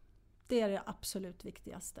ro. Det är det absolut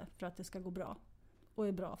viktigaste för att det ska gå bra. Och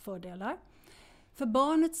är bra fördelar. För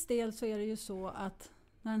barnets del så är det ju så att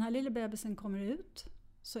när den här lilla bebisen kommer ut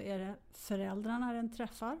så är det föräldrarna den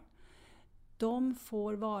träffar. De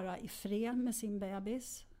får vara i fred med sin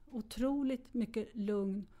bebis. Otroligt mycket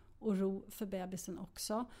lugn och ro för bebisen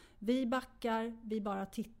också. Vi backar, vi bara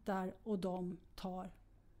tittar och de tar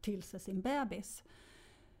till sig sin bebis.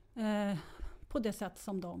 På det sätt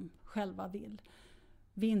som de själva vill.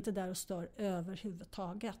 Vi är inte där och stör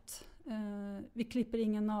överhuvudtaget. Vi klipper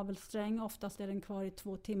ingen navelsträng, oftast är den kvar i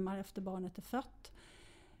 2 timmar efter barnet är fött.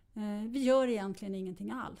 Vi gör egentligen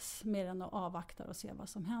ingenting alls mer än att avvakta och se vad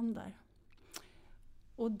som händer.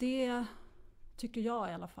 Och det tycker jag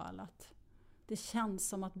i alla fall att det känns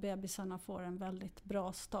som att bebisarna får en väldigt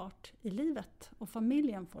bra start i livet. Och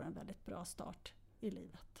familjen får en väldigt bra start i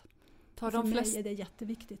livet. För mig är det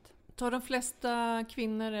jätteviktigt. Tar de flesta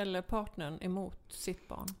kvinnor eller partnern emot sitt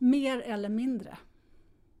barn? Mer eller mindre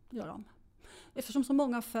gör de. Eftersom så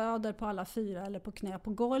många föder på alla 4 eller på knä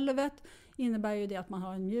på golvet innebär ju det att man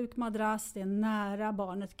har en mjuk madrass. Det är nära,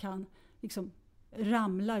 barnet kan liksom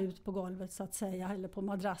ramla ut på golvet så att säga, eller på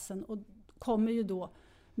madrassen, och kommer ju då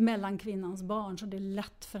mellan kvinnans barn, så det är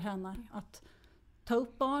lätt för henne att ta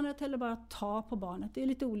upp barnet eller bara ta på barnet. Det är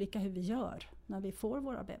lite olika hur vi gör när vi får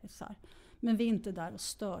våra bebisar. Men vi är inte där och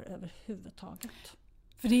stör överhuvudtaget.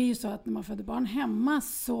 För det är ju så att när man föder barn hemma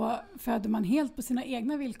så föder man helt på sina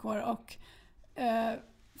egna villkor och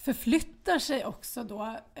förflyttar sig också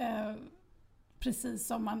då precis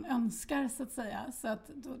som man önskar så att säga. Så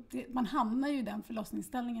att man hamnar ju i den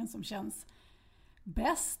förlossningsställningen som känns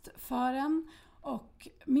bäst för en. Och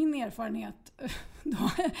min erfarenhet då,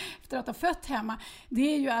 efter att ha fött hemma, det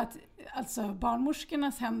är ju att alltså,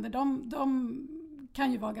 barnmorskornas händer, de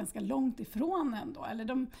kan ju vara ganska långt ifrån ändå. Eller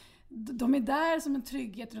de är där som en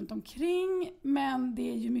trygghet runt omkring, men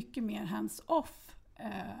det är ju mycket mer hands-off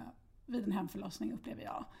vid en hemförlossning, upplever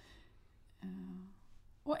jag.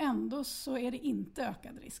 Och ändå så är det inte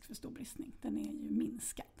ökad risk för storbristning. Den är ju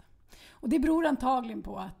minskad. Och det beror antagligen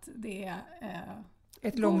på att det är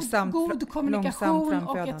ett god kommunikation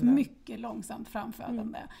och ett mycket långsamt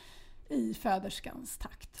framfödande i föderskans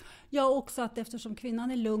takt. Ja, också att eftersom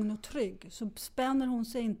kvinnan är lugn och trygg så spänner hon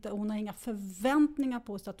sig inte, och hon har inga förväntningar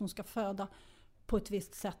på sig att hon ska föda på ett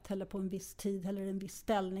visst sätt eller på en viss tid eller en viss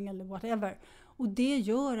ställning eller whatever. Och det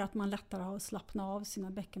gör att man lättare har att slappna av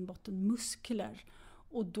sina bäckenbottenmuskler,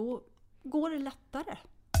 och då går det lättare.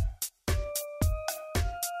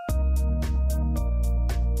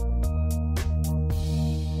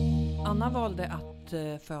 Anna valde att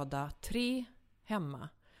föda 3 hemma.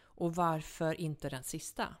 Och varför inte den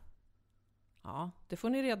sista? Ja, det får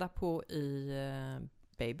ni reda på i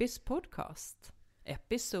Babys podcast,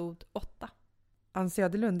 episod 8. Ann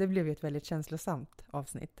Söderlund, det blev ju ett väldigt känslosamt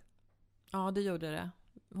avsnitt. Ja, det gjorde det.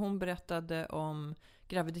 Hon berättade om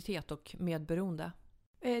graviditet och medberoende.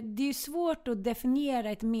 Det är ju svårt att definiera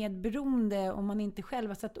ett medberoende om man inte själv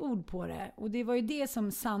har satt ord på det. Och det var ju det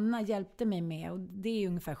som Sanna hjälpte mig med, och det är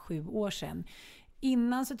ungefär 7 år sedan.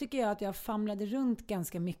 Innan så tycker jag att jag famlade runt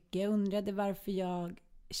ganska mycket. Jag undrade varför jag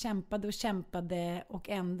kämpade och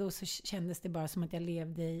ändå så kändes det bara som att jag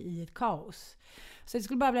levde i ett kaos. Så jag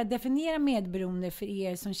skulle bara vilja definiera medberoende för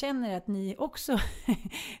er som känner att ni också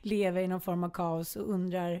lever i någon form av kaos och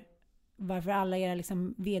undrar varför alla era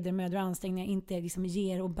liksom vedermödor och ansträngningar inte liksom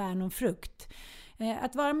ger och bär någon frukt.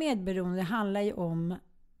 Att vara medberoende handlar ju om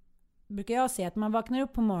brukar jag säga att man vaknar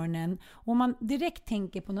upp på morgonen och man direkt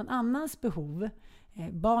tänker på någon annans behov.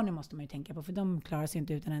 Barnen måste man ju tänka på, för de klarar sig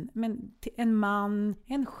inte utan en man,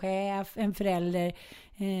 en chef, en förälder.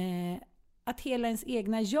 Att hela ens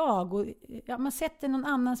egna jag och man sätter någon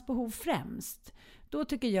annans behov främst. Då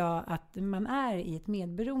tycker jag att man är i ett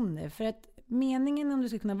medberoende. För att meningen om du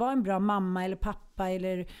ska kunna vara en bra mamma eller pappa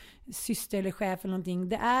eller syster eller chef eller någonting,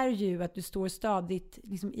 det är ju att du står stadigt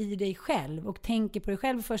liksom i dig själv och tänker på dig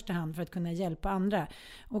själv i första hand för att kunna hjälpa andra.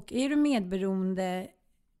 Och är du medberoende,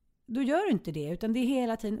 då gör du inte det, utan det är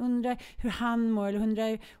hela tiden undrar hur han mår eller undrar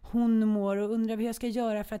hur hon mår och undrar hur jag ska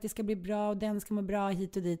göra för att det ska bli bra och den ska må bra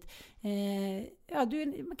hit och dit. Jag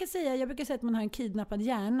brukar säga att man har en kidnappad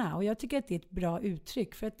hjärna, och jag tycker att det är ett bra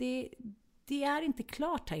uttryck, för att det är inte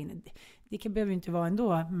klart här inne. Det behöver inte vara ändå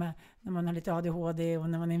när man har lite ADHD och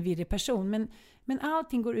när man är en virrig person. Men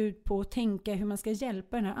allting går ut på att tänka hur man ska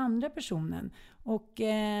hjälpa den här andra personen. Och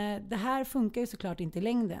det här funkar ju såklart inte i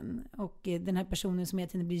längden. Och den här personen som hela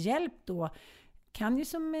tiden blir hjälpt då kan ju,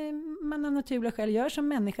 som man av naturliga skäl gör som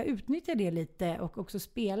människa, utnyttja det lite och också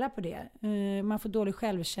spela på det. Man får dålig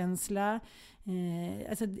självkänsla.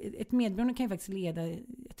 Alltså ett medberoende kan ju faktiskt leda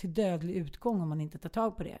till dödlig utgång om man inte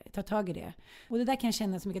tar tag i det. Och det där kan jag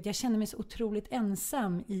känna så mycket, att jag känner mig så otroligt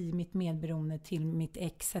ensam i mitt medberoende till mitt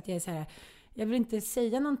ex. Att jag är så här, jag vill inte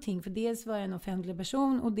säga någonting, för dels var jag en offentlig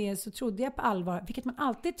person och dels så trodde jag på allvar, vilket man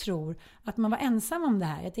alltid tror, att man var ensam om det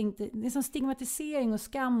här. Jag tänkte, det är som stigmatisering och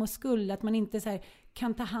skam och skuld, att man inte så här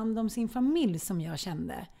kan ta hand om sin familj som jag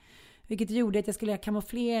kände. Vilket gjorde att jag skulle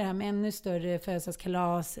kamouflera med ännu större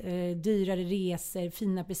födelsedagskalas, dyrare resor,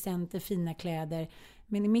 fina presenter, fina kläder.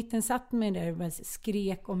 Men i mitten satt mig där och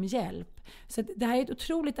skrek om hjälp. Så det här är ett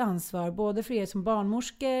otroligt ansvar, både för er som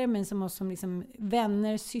barnmorskor, men som oss som liksom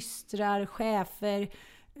vänner, systrar, chefer.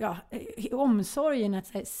 Ja, omsorgen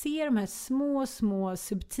att se de här små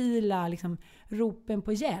subtila liksom, ropen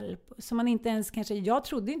på hjälp. Som man inte ens kanske, jag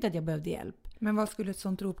trodde inte att jag behövde hjälp. Men vad skulle ett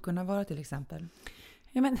sånt rop kunna vara till exempel?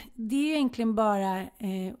 Ja, men det är ju egentligen bara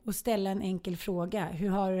att ställa en enkel fråga. Hur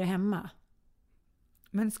har du det hemma?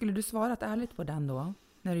 Men skulle du svarat ärligt på den då?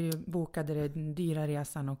 När du bokade den dyra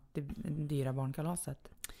resan och det dyra barnkalaset?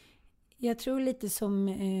 Jag tror lite som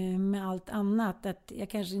med allt annat, att jag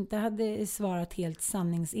kanske inte hade svarat helt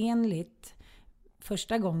sanningsenligt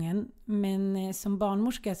första gången. Men som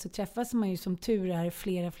barnmorska så träffas man ju som tur är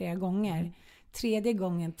flera gånger. Tredje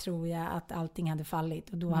gången tror jag att allting hade fallit,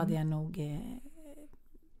 och då hade jag nog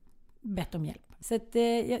bett om hjälp. Så att,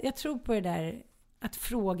 jag tror på det där att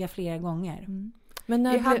fråga flera gånger.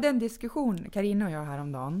 Men vi hade en diskussion, Carina och jag,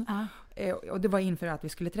 häromdagen. Och det var inför att vi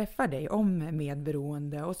skulle träffa dig om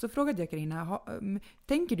medberoende. Och så frågade jag Carina,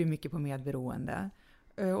 tänker du mycket på medberoende?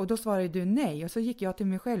 Och då svarade du nej. Och så gick jag till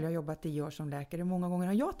mig själv, jag har jobbat 10 år som läkare. Många gånger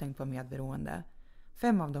har jag tänkt på medberoende.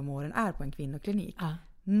 5 av de åren är på en kvinnoklinik.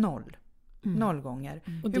 0 gånger.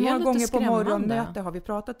 Och hur många gånger på morgonmöte har vi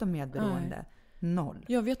pratat om medberoende? 0.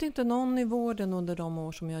 Jag vet inte någon i vården under de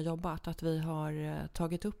år som jag har jobbat att vi har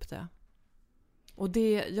tagit upp det. Och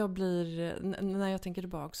det när jag tänker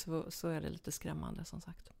tillbaka så är det lite skrämmande, som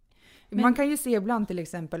sagt. Man kan ju se ibland, till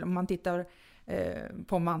exempel om man tittar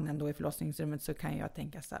på mannen då i förlossningsrummet, så kan jag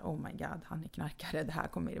tänka så här: oh my god, han är knarkare, det här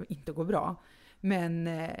kommer inte gå bra. Men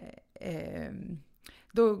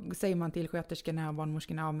då säger man till sköterskorna och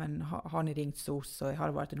barnmorskorna, ja, men har ni ringt SOS och har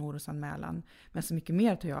det varit en orosanmälan? Men så mycket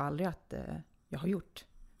mer tror jag aldrig att jag har gjort.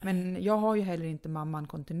 Men jag har ju heller inte mamman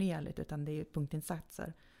kontinuerligt, utan det är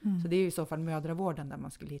punktinsatser. Så det är ju i så fall mödravården där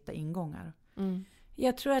man skulle hitta ingångar.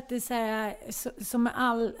 Jag tror att det är så här, som med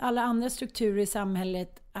alla andra strukturer i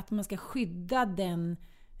samhället, att man ska skydda den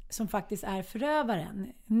som faktiskt är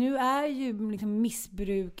förövaren. Nu är ju liksom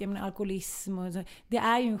missbruk, alkoholism och så, det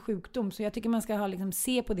är ju en sjukdom, så jag tycker man ska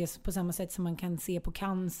se på det på samma sätt som man kan se på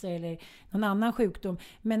cancer eller någon annan sjukdom.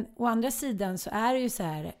 Men å andra sidan så är det ju så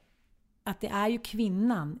här att det är ju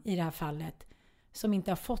kvinnan i det här fallet som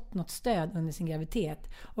inte har fått något stöd under sin graviditet.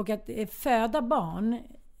 Och att föda barn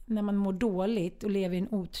när man mår dåligt och lever i en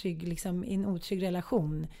otrygg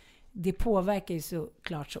relation, det påverkar ju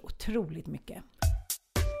såklart så otroligt mycket.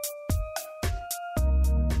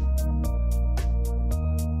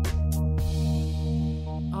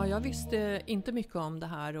 Ja, jag visste inte mycket om det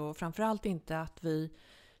här, och framförallt inte att vi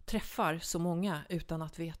träffar så många utan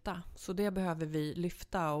att veta. Så det behöver vi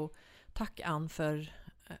lyfta, och tack Ann för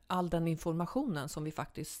all den informationen som vi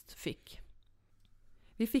faktiskt fick.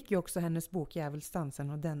 Vi fick ju också hennes bok Djävulsdansen,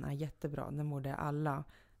 och den är jättebra. Den borde alla,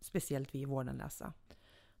 speciellt vi i vården, läsa.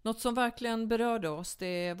 Något som verkligen berörde oss, det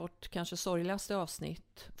är vårt kanske sorgligaste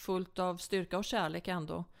avsnitt. Fullt av styrka och kärlek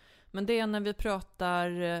ändå. Men det är när vi pratar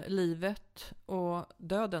livet och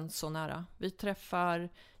döden så nära. Vi träffar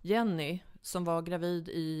Jenny som var gravid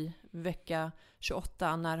i vecka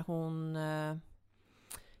 28 när hon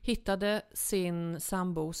hittade sin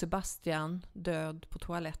sambo Sebastian död på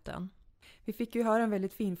toaletten. Vi fick ju höra en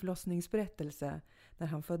väldigt fin förlossningsberättelse när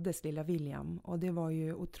han föddes, lilla William. Och det var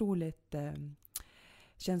ju otroligt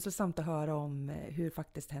känslosamt att höra om hur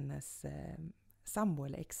faktiskt hennes sambo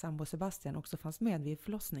eller ex-sambo Sebastian också fanns med vid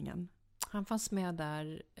förlossningen. Han fanns med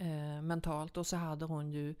där mentalt och så hade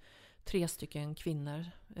hon ju 3 stycken kvinnor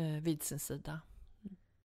vid sin sida.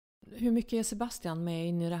 Hur mycket är Sebastian med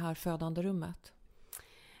in i det här födande rummet?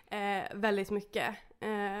 Väldigt mycket.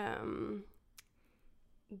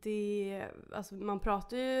 Alltså man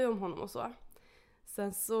pratar ju om honom och så.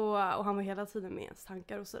 Sen så, och han var hela tiden med ens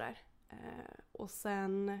tankar och sådär. Och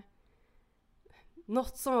sen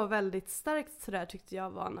något som var väldigt starkt sådär tyckte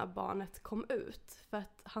jag var när barnet kom ut. För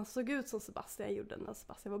att han såg ut som Sebastian gjorde när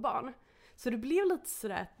Sebastian var barn. Så det blev lite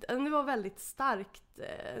sådär, det var väldigt starkt,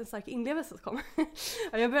 en stark inlevelse som kom.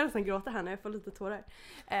 Jag börjar nästan gråta här när jag får lite tårar.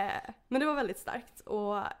 Men det var väldigt starkt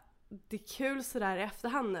och det är kul sådär i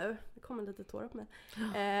efterhand nu, det kommer lite tårar på mig,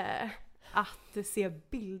 att se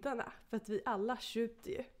bilderna. För att vi alla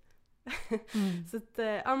tjupte ju. Så att,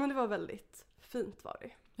 ja men det var väldigt fint var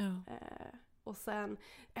det. Ja. Och sen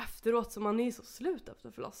efteråt så man är ju så slut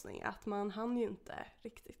efter förlossning att man hann ju inte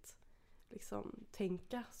riktigt liksom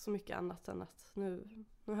tänka så mycket annat än att nu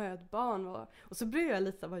har jag ett barn och så bryr jag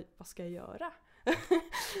lite vad ska jag göra?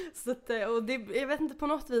 Så att, och det, jag vet inte på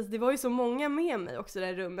något vis, det var ju så många med mig också i det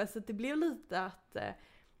här rummet så att det blev lite att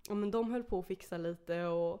men de höll på att fixa lite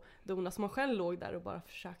och dona som man själv låg där och bara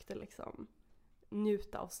försökte liksom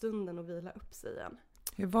njuta av stunden och vila upp sig igen.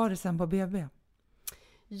 Hur var det sen på BB?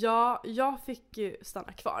 Ja, jag fick ju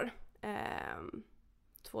stanna kvar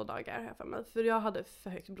 2 dagar här för mig. För jag hade för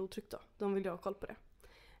högt blodtryck då. De ville ha koll på det.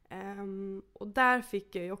 Och där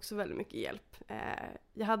fick jag ju också väldigt mycket hjälp.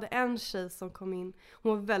 Jag hade en tjej som kom in.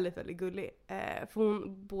 Hon var väldigt, väldigt gullig. För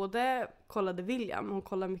hon både kollade William, hon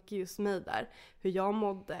kollade mycket just mig där. Hur jag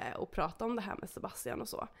mådde och pratade om det här med Sebastian och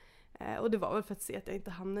så. Och det var väl för att se att jag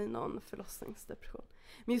inte hamnade i någon förlossningsdepression.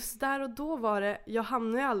 Men just där och då var det, jag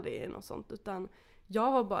hamnade aldrig i något sånt utan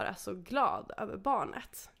jag var bara så glad över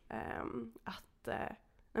barnet. Att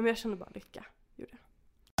men jag kände bara lycka. Gjorde jag.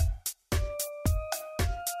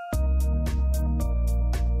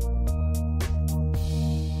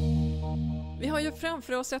 Vi har ju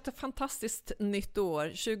framför oss ett fantastiskt nytt år,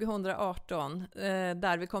 2018,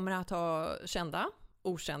 där vi kommer att ha kända,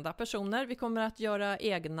 okända personer. Vi kommer att göra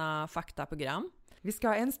egna faktaprogram. Vi ska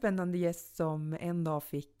ha en spännande gäst som en dag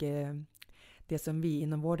fick det som vi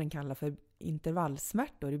inom vården kallar för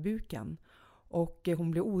intervallsmärtor i buken. Och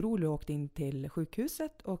hon blev orolig och åkte in till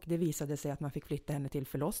sjukhuset och det visade sig att man fick flytta henne till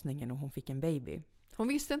förlossningen och hon fick en baby. Hon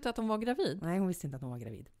visste inte att hon var gravid? Nej, hon visste inte att hon var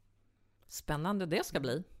gravid. Spännande det ska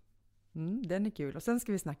bli. Den är kul. Och sen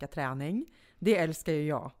ska vi snacka träning. Det älskar ju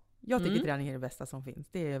jag. Jag tycker träning är det bästa som finns.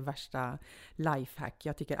 Det är värsta lifehack.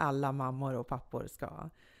 Jag tycker alla mammor och pappor ska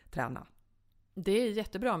träna. Det är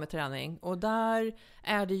jättebra med träning och där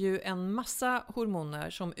är det ju en massa hormoner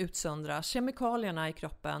som utsöndrar kemikalierna i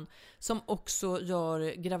kroppen som också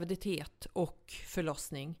gör graviditet och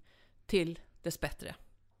förlossning till dess bättre.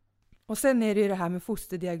 Och sen är det ju det här med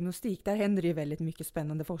fosterdiagnostik. Där händer det ju väldigt mycket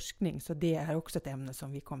spännande forskning så det är också ett ämne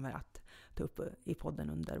som vi kommer att ta upp i podden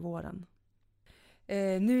under våren.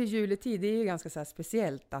 Nu i juletid, det är ju ganska så här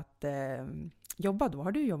speciellt att jobba då.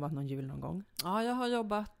 Har du jobbat någon jul någon gång? Ja, jag har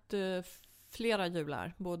jobbat flera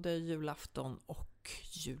jular, både julafton och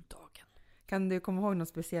juldagen. Kan du komma ihåg någon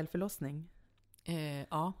speciell förlossning?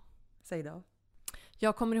 Ja. Säg då.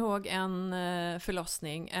 Jag kommer ihåg en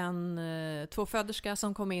förlossning, en tvåföderska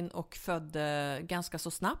som kom in och födde ganska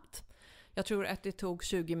så snabbt. Jag tror att det tog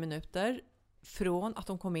 20 minuter från att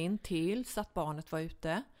de kom in till så att barnet var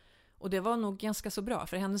ute. Och det var nog ganska så bra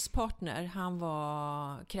för hennes partner, han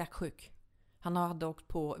var kräksjuk. Han hade åkt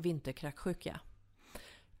på vinterkräksjuka.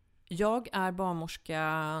 Jag är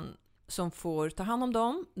barnmorska som får ta hand om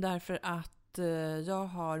dem därför att jag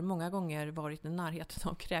har många gånger varit i närheten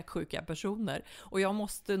av kräksjuka personer. Och jag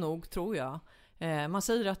måste nog, tror jag, man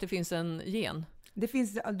säger att det finns en gen. Det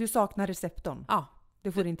finns, du saknar receptorn? Ja.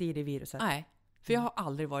 Du får inte i dig viruset? Nej, för jag har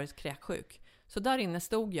aldrig varit kräksjuk. Så där inne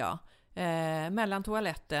stod jag mellan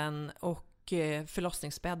toaletten och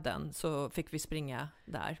förlossningsbädden så fick vi springa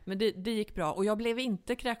där. Men det gick bra och jag blev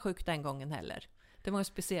inte kräksjuk den gången heller. Det var en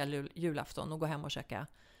speciell julafton och gå hem och käka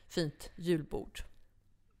fint julbord.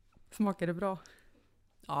 Smakar det bra?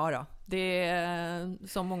 Ja då, det är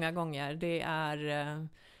som många gånger. Det är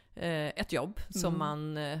ett jobb som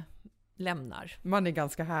man lämnar. Man är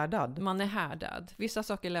ganska härdad. Man är härdad. Vissa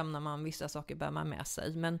saker lämnar man, vissa saker bär man med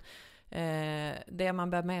sig. Men det man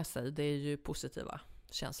bär med sig, det är ju positiva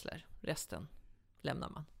känslor. Resten lämnar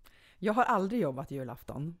man. Jag har aldrig jobbat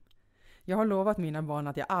julafton. Jag har lovat mina barn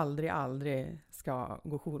att jag aldrig ska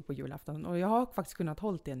gå jour på julafton. Och jag har faktiskt kunnat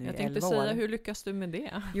hålla det nu i 11 år. Jag tänkte säga, hur lyckas du med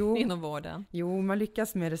det inom vården? Jo, man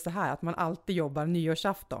lyckas med det så här att man alltid jobbar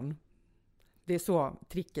nyårsafton. Det är så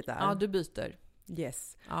tricket är. Ja, du byter.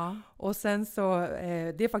 Yes. Ja. Och sen så,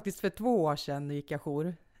 det är faktiskt för 2 år sedan då gick jag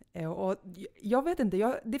jour. Och jag vet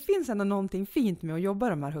inte, det finns ändå någonting fint med att jobba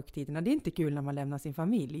de här högtiderna. Det är inte kul när man lämnar sin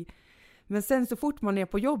familj. Men sen så fort man är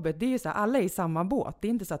på jobbet, det är ju så här, alla är i samma båt. Det är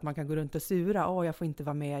inte så att man kan gå runt och sura, jag får inte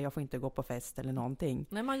vara med, jag får inte gå på fest eller någonting.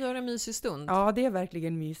 Nej, man gör en mysig stund. Ja, det är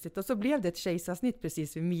verkligen mysigt. Och så blev det ett kejsarsnitt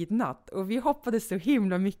precis vid midnatt. Och vi hoppades så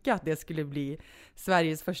himla mycket att det skulle bli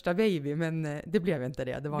Sveriges första baby, men det blev inte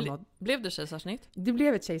det. Det var Blev det kejsarsnitt? Det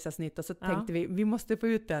blev ett kejsarsnitt och så tänkte vi måste få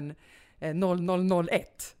ut en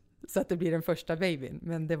 0001 så att det blir den första babyn.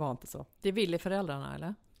 Men det var inte så. Det ville föräldrarna,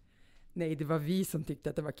 eller? Nej, det var vi som tyckte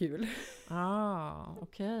att det var kul.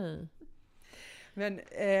 Okej. Men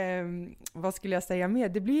vad skulle jag säga mer?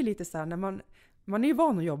 Det blir lite så här när man är ju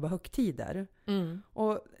van att jobba högtider.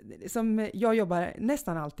 Och som jag jobbar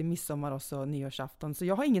nästan alltid midsommar och så nyårsafton. Så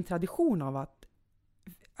jag har ingen tradition av att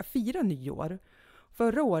fira nyår.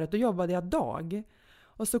 Förra året då jobbade jag dag.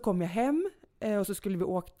 Och så kom jag hem och så skulle vi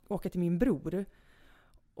åka till min bror.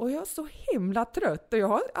 Och jag är så himla trött och jag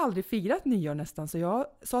har aldrig firat nyår nästan, så jag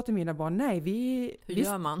sa till mina barn, Hur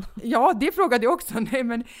gör man? Ja, det frågade jag också. Nej,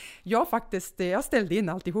 men jag ställde in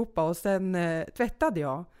alltihopa och sen tvättade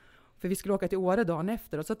jag. För vi skulle åka till Åre dagen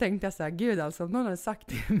efter och så tänkte jag så här, gud alltså, någon hade sagt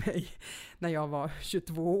till mig när jag var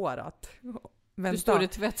 22 år att du står i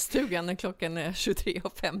tvättstugan när klockan är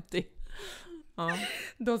 23:50. Ja.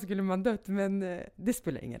 Då skulle man dött, men det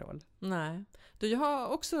spelar ingen roll. Nej. Jag har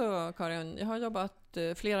också, Karin, jag har jobbat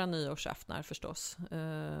flera nyårsaftnar förstås.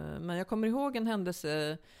 Men jag kommer ihåg en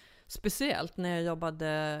händelse speciellt när jag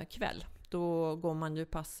jobbade kväll. Då går man ju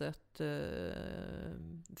passet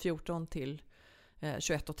 14 till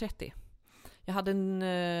 21:30. Jag hade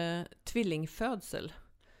en tvillingfödsel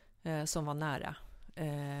som var nära.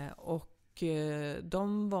 Och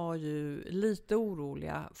de var ju lite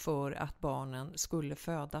oroliga för att barnen skulle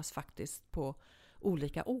födas faktiskt på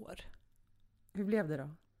olika år. Hur blev det då?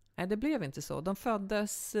 Nej, det blev inte så. De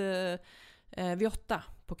föddes vid 8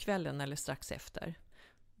 på kvällen eller strax efter.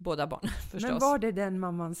 Båda barn förstås. Men var det den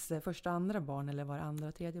mammans första och andra barn eller var det andra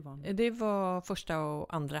och tredje barn? Det var första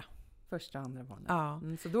och andra. Första och andra barn. Ja.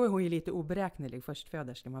 Så då är hon ju lite oberäknelig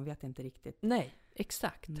förstföderska, man vet inte riktigt. Nej,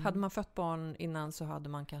 exakt. Hade man fött barn innan så hade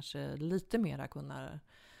man kanske lite mera kunnat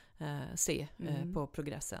se på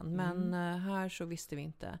progressen. Men här så visste vi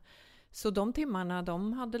inte. Så de timmarna,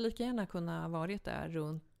 de hade lika gärna kunnat varit där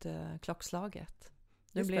runt klockslaget.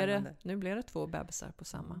 Nu blir det 2 bebisar på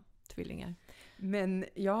samma tvillingar. Men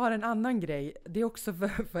jag har en annan grej. Det är också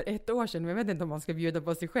för 1 år sedan. Men jag vet inte om man ska bjuda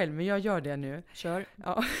på sig själv, men jag gör det nu. Kör.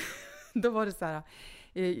 Ja. Då var det så här.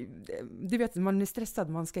 Du vet, man är stressad.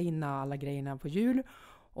 Man ska hinna alla grejerna på jul.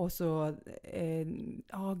 Och så,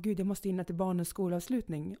 jag måste hinna till barnens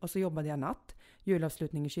skolavslutning. Och så jobbade jag natt.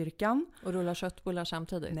 Julavslutning i kyrkan. Och rulla köttbullar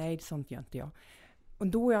samtidigt? Nej, sånt gör inte jag. Och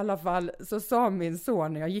då i alla fall så sa min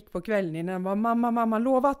son när jag gick på kvällen innan, han bara, mamma,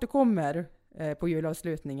 lova att du kommer på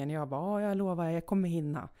julavslutningen. Jag bara, jag lovar, jag kommer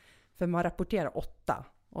hinna. För man rapporterar 8.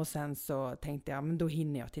 Och sen så tänkte jag, men då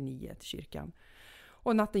hinner jag till 9 till kyrkan.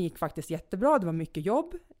 Och natten gick faktiskt jättebra, det var mycket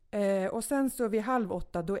jobb. Och sen så vid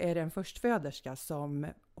 7:30 då är det en förstföderska som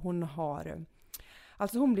hon har,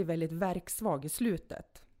 alltså hon blir väldigt verksvag i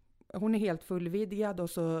slutet. Hon är helt fullvidgad och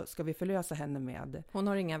så ska vi förlösa henne med. Hon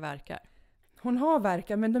har inga verkar? Hon har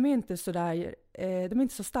verkar, men de är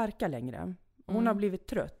inte så starka längre. Hon har blivit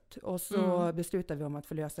trött och så beslutar vi om att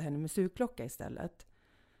förlösa henne med sugklocka istället.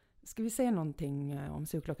 Ska vi säga någonting om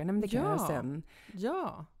sugklockan? Nej, men det kan jag sen.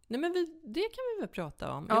 Ja. Nej, men det kan vi väl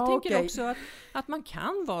prata om. Jag tänker också att man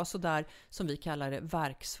kan vara så där som vi kallar det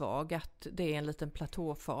verksvag, att det är en liten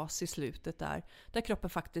platåfas i slutet där kroppen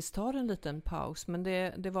faktiskt tar en liten paus, men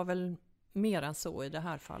det var väl mer än så i det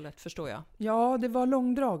här fallet, förstår jag. Ja, det var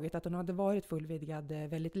långdraget att hon hade varit fullvidgad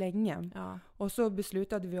väldigt länge. Ja. Och så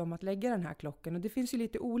beslutade vi om att lägga den här klockan. Och det finns ju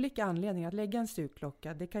lite olika anledningar att lägga en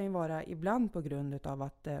sugklocka. Det kan ju vara ibland på grund av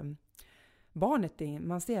att barnet,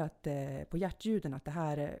 man ser att på hjärtljuden att det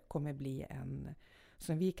här kommer bli en,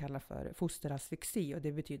 som vi kallar för fosterasfixi. Och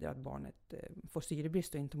det betyder att barnet får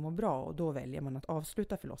syrebrist och inte mår bra. Och då väljer man att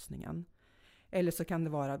avsluta förlossningen. Eller så kan det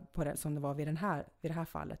vara som det var vid det här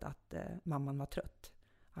fallet, att mamman var trött.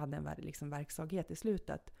 Hade en verksvaghet i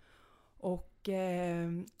slutet. Och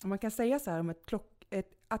man kan säga så här om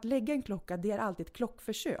att lägga en klocka, det är alltid ett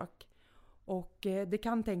klockförsök. Och det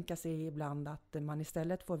kan tänka sig ibland att man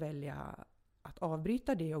istället får välja att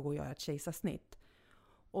avbryta det och gå och göra ett kejsarsnitt.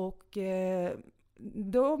 Och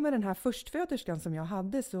då med den här förstföderskan som jag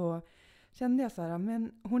hade så kände jag så här,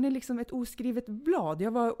 men hon är liksom ett oskrivet blad.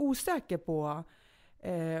 Jag var osäker på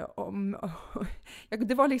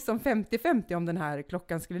det var liksom 50-50 om den här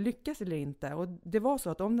klockan skulle lyckas eller inte. Och det var så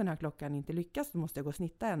att om den här klockan inte lyckas så måste jag gå och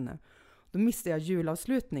snitta henne. Då missade jag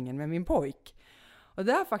julavslutningen med min pojk. Och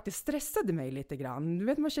det här faktiskt stressade mig lite grann. Du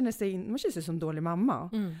vet, man känner sig som dålig mamma.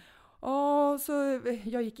 Och så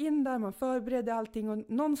jag gick in där, man förberedde allting och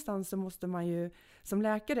någonstans så måste man ju som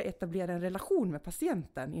läkare etablera en relation med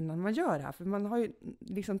patienten innan man gör det här. För man har ju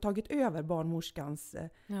liksom tagit över barnmorskans...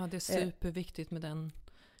 Ja, det är superviktigt med den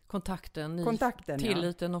kontakten,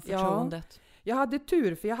 tilliten och Ja. förtroendet. Jag hade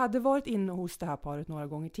tur för jag hade varit inne hos det här paret några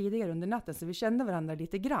gånger tidigare under natten så vi kände varandra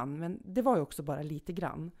lite grann, men det var ju också bara lite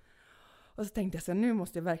grann. Och så tänkte jag så här, nu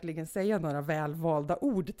måste jag verkligen säga några välvalda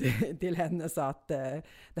ord till henne så att det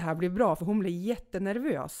här blir bra. För hon blev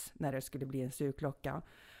jättenervös när det skulle bli en sugklocka.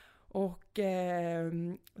 Och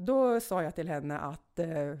då sa jag till henne att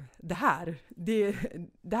det här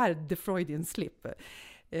är the Freudian slip.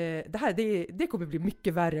 Det kommer bli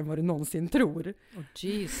mycket värre än vad du någonsin tror. Oh,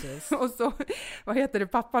 Jesus. Och så,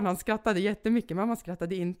 pappan han skrattade jättemycket, mamma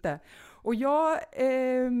skrattade inte. Och jag...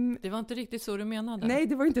 det var inte riktigt så du menade. Nej,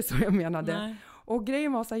 det var inte så jag menade. Nej. Och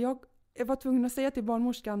grejen var så här, jag var tvungen att säga till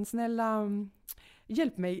barnmorskan, snälla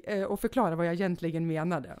hjälp mig att förklara vad jag egentligen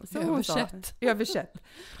menade. Så översätt.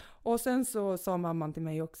 Och sen så sa mamman till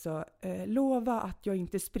mig också, lova att jag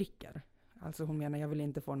inte spricker. Alltså hon menar, jag vill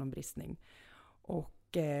inte få någon bristning. Och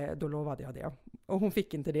då lovade jag det. Och hon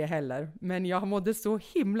fick inte det heller. Men jag mådde så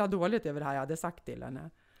himla dåligt över det här jag hade sagt till henne.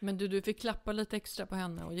 Men du fick klappa lite extra på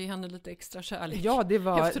henne och ge henne lite extra kärlek. Ja, det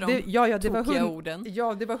var efter de tokiga orden.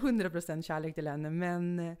 Ja, det var 100% kärlek till henne.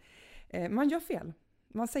 Men man gör fel.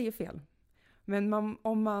 Man säger fel. Men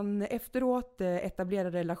om man efteråt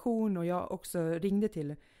etablerar relation och jag också ringde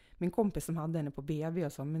till min kompis som hade henne på BB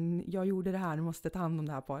och sa, men jag gjorde det här, du måste ta hand om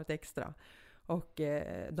det här paret extra. Och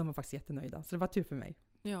de var faktiskt jättenöjda, så det var tur för mig.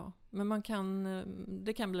 Ja, men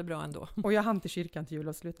det kan bli bra ändå. Och jag hann till kyrkan till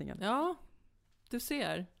julavslutningen. Ja, du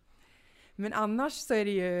ser. Men annars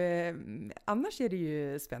är det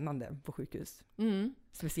ju spännande på sjukhus.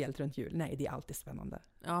 Speciellt runt jul. Nej, det är alltid spännande.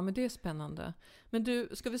 Ja, men det är spännande. Men du,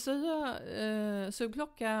 ska vi säga,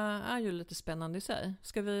 sugklocka är ju lite spännande i sig.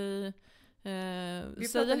 Ska vi...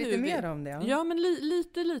 vi pratar lite mer om det. Ja, men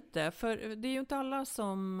lite. För det är ju inte alla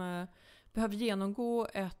som behöver genomgå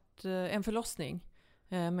en förlossning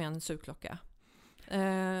med en sugklocka.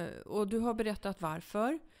 Och du har berättat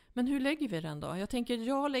varför. Men hur lägger vi den då?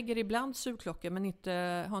 Jag lägger ibland sugklockor men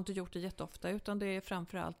har inte gjort det jätteofta, utan det är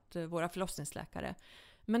framförallt våra förlossningsläkare.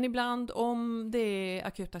 Men ibland om det är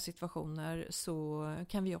akuta situationer så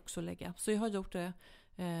kan vi också lägga. Så jag har gjort det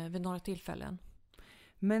vid några tillfällen.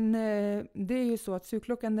 Men det är ju så att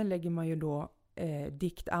sugklockan den lägger man ju då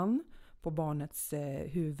dikt an på barnets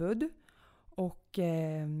huvud. Och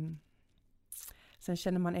sen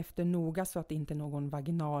känner man efter noga så att inte någon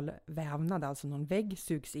vaginal vävnad, alltså någon vägg,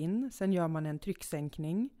 sugs in. Sen gör man en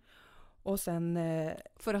trycksänkning. Och sen...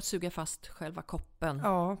 för att suga fast själva koppen.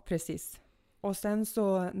 Ja, precis. Och sen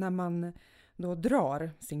så när man då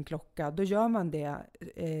drar sin klocka, då gör man det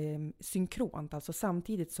synkront, alltså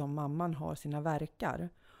samtidigt som mamman har sina verkar.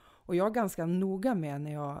 Och jag är ganska noga med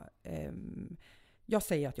när jag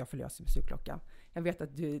säger att jag förlöser med sugklocka. Jag vet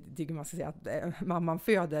att du tycker man ska säga att mamman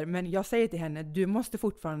föder, men jag säger till henne, det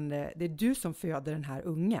är du som föder den här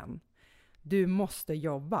ungen. Du måste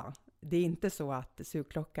jobba. Det är inte så att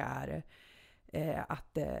sugklocka är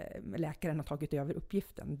att läkaren har tagit över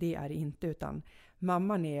uppgiften. Det är det inte, utan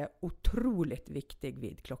mamman är otroligt viktig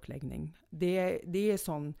vid klockläggning. Det är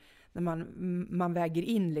sån när man väger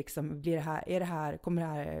in liksom, kommer det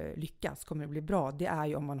här lyckas, kommer det bli bra? Det är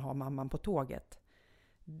ju om man har mamman på tåget.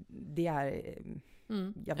 Det är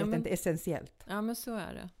inte essentiellt. Ja, men så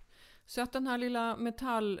är det. Så att den här lilla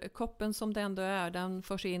metallkoppen som det ändå är, den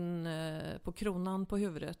förs in på kronan på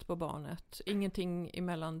huvudet på barnet. Ingenting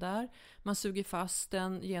emellan där. Man suger fast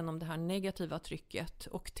den genom det här negativa trycket.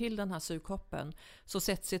 Och till den här sugkoppen så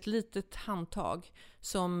sätts ett litet handtag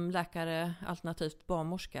som läkare alternativt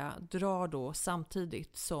barnmorska drar då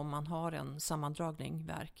samtidigt som man har en sammandragning,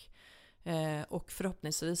 värk. Och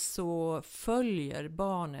förhoppningsvis så följer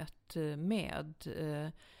barnet med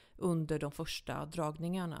under de första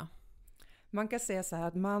dragningarna. Man kan säga så här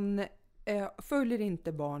att man följer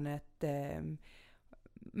inte barnet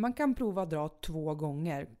man kan prova att dra 2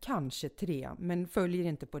 gånger, kanske 3. Men följer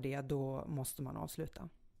inte på det, då måste man avsluta.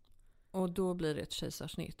 Och då blir det ett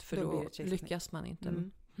kejsarsnitt, för då lyckas man inte.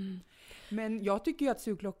 Men jag tycker ju att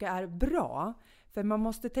sugklocka är bra. För man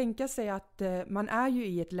måste tänka sig att man är ju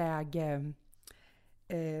i ett läge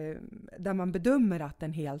där man bedömer att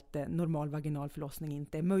en helt normal vaginal förlossning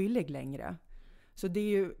inte är möjlig längre. Så det är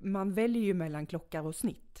ju, man väljer ju mellan klocka och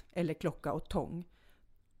snitt, eller klocka och tång.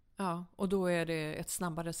 Ja, och då är det ett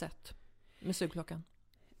snabbare sätt med sugklockan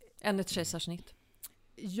än ett kejsarsnitt.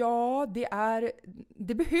 Ja,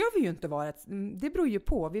 det behöver ju inte vara det beror ju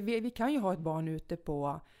på. Vi kan ju ha ett barn ute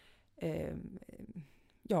på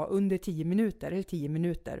under 10 minuter eller 10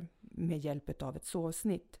 minuter med hjälp av ett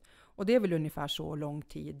sovsnitt. Och det är väl ungefär så lång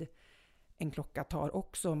tid en klocka tar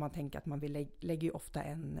också. Om man tänker att man vill lägga ju ofta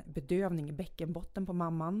en bedövning i bäckenbotten på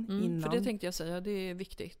mamman innan. För det tänkte jag säga, det är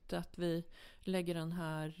viktigt att vi lägger den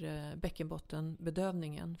här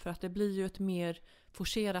bäckenbottenbedövningen. För att det blir ju ett mer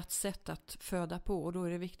forcerat sätt att föda på. Och då är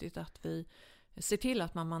det viktigt att vi ser till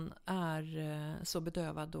att mamman är så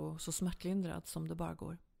bedövad och så smärtlindrad som det bara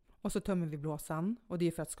går. Och så tömmer vi blåsan, och det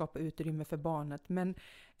är för att skapa utrymme för barnet. Men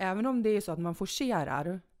även om det är så att man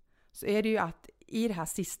forcerar, så är det ju att i det här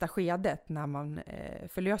sista skedet när man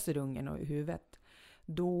förlöser ungen och huvudet,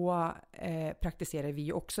 då praktiserar vi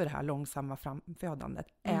ju också det här långsamma framfödandet.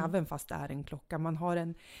 Även fast det är en klocka.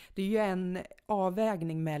 Det är ju en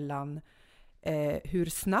avvägning mellan hur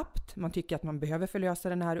snabbt man tycker att man behöver förlösa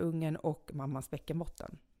den här ungen och mammans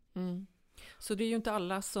bäckenbotten. Så det är ju inte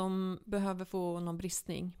alla som behöver få någon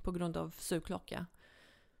bristning på grund av sugklocka.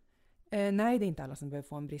 Nej, det är inte alla som behöver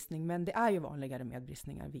få en bristning, men det är ju vanligare med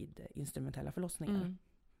bristningar vid instrumentella förlossningar.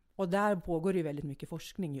 Och där pågår ju väldigt mycket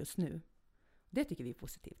forskning just nu. Det tycker vi är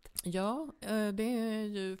positivt. Ja, det är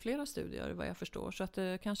ju flera studier vad jag förstår, så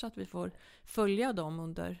att kanske att vi får följa dem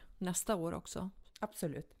under nästa år också.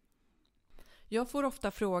 Absolut. Jag får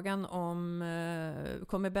ofta frågan om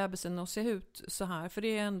kommer bebisen att se ut så här? För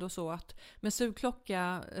det är ändå så att med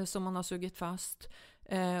sugklocka som man har sugit fast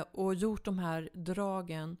och gjort de här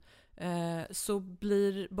dragen, så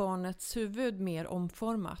blir barnets huvud mer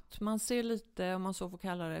omformat. Man ser lite, om man så får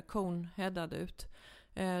kalla det, coneheadad ut.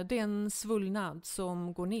 Det är en svullnad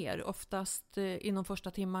som går ner, oftast inom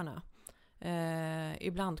första timmarna.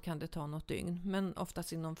 Ibland kan det ta något dygn, men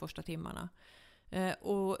oftast inom första timmarna.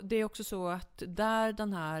 Och det är också så att där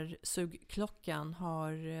den här sugklockan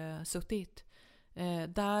har suttit,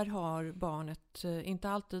 där har barnet, inte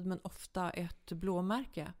alltid men ofta, ett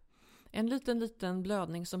blåmärke. En liten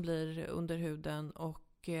blödning som blir under huden,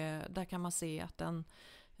 och där kan man se att den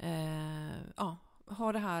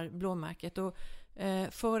har det här blåmärket. Och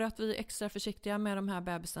för att vi är extra försiktiga med de här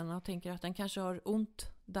bebisarna och tänker att den kanske har ont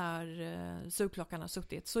där sugklockan har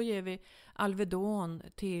suttit, så ger vi Alvedon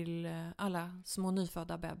till alla små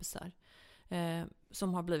nyfödda bebisar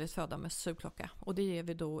som har blivit födda med sugklocka. Och det ger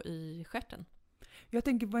vi då i stjärten. Jag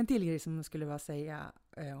tänker på en till grej som jag skulle vilja säga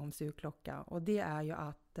om sugklocka. Och det är ju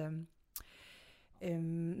att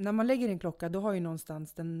när man lägger en klocka, då har ju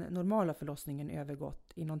någonstans den normala förlossningen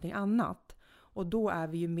övergått i någonting annat. Och då är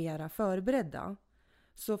vi ju mera förberedda.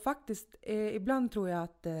 Så faktiskt, ibland tror jag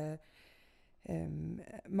att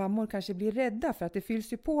mammor kanske blir rädda, för att det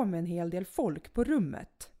fylls ju på med en hel del folk på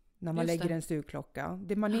rummet när man lägger en sugklocka.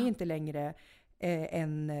 Man är inte längre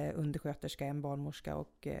en undersköterska, en barnmorska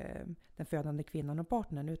och den födande kvinnan och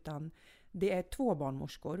partnern, utan det är 2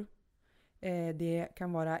 barnmorskor. Det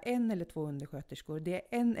kan vara 1 eller 2 undersköterskor,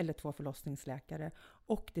 det är 1 eller 2 förlossningsläkare,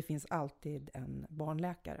 och det finns alltid en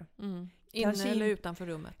barnläkare. Inne eller utanför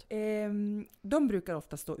rummet? De brukar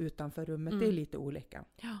ofta stå utanför rummet, det är lite olika.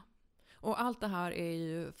 Ja. Och allt det här är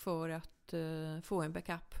ju för att få en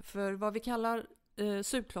backup. För vad vi kallar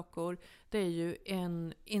sugklockor, det är ju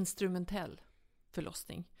en instrumentell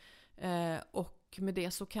förlossning. Och med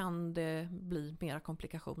det så kan det bli mera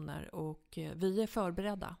komplikationer, och vi är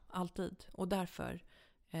förberedda alltid, och därför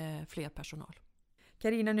fler personal.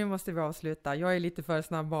 Carina, nu måste vi avsluta. Jag är lite för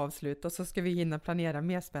snabb att avsluta, och så ska vi hinna planera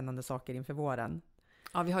mer spännande saker inför våren.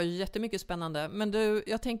 Ja, vi har ju jättemycket spännande. Men du,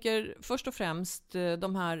 jag tänker först och främst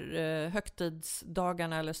de här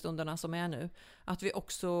högtidsdagarna eller stunderna som är nu, att vi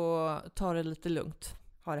också tar det lite lugnt.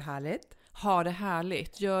 Ha det härligt. Ha det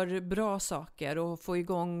härligt. Gör bra saker och få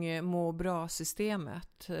igång må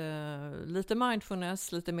bra-systemet. Lite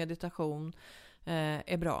mindfulness, lite meditation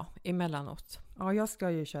är bra emellanåt. Ja, jag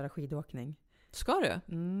ska ju köra skidåkning. Ska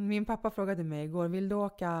du? Min pappa frågade mig igår, vill du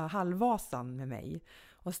åka Halvvasan med mig?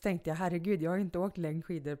 Och så tänkte jag, herregud, jag har inte åkt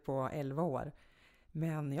längdskidor på 11 år.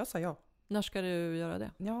 Men jag sa ja. När ska du göra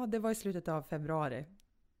det? Ja, det var i slutet av februari.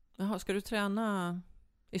 Jaha, ska du träna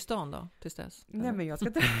i stan då, tills dess? Nej, men jag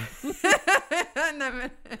ska träna. Nej, men...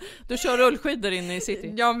 Du kör rullskidor inne i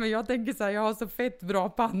city? Ja, men jag tänker så här, jag har så fett bra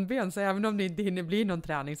pannben så även om det inte hinner bli någon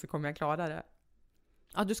träning så kommer jag klara det.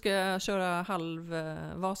 Ja, du ska köra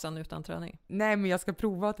halvvasan utan träning? Nej, men jag ska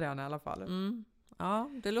prova att träna i alla fall. Ja,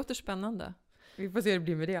 det låter spännande. Vi får se hur det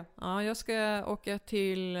blir med det. Ja, jag ska åka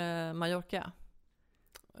till Mallorca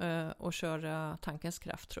och köra tankens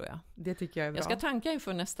kraft, tror jag. Det tycker jag är bra. Jag ska tanka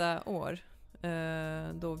inför nästa år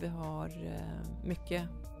då vi har mycket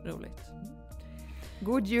roligt.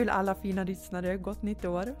 God jul alla fina lyssnare, gott nytt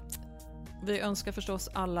år. Vi önskar förstås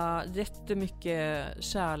alla jättemycket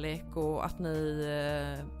kärlek och att ni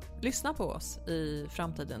lyssnar på oss i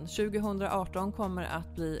framtiden. 2018 kommer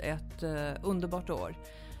att bli ett underbart år.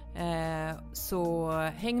 Så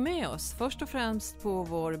häng med oss först och främst på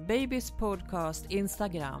vår Babys podcast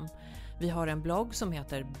Instagram. Vi har en blogg som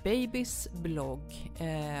heter Babys blogg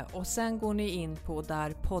och sen går ni in på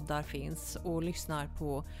där poddar finns och lyssnar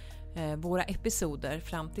på våra episoder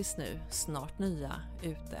fram tills nu, snart nya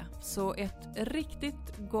ute. Så ett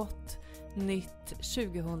riktigt gott nytt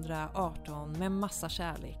 2018 med massa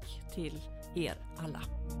kärlek till er alla.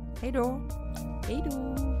 Hej då! Hej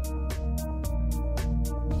då!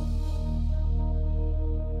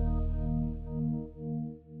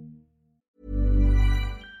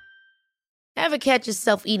 Ever catch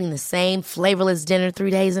yourself eating the same flavorless dinner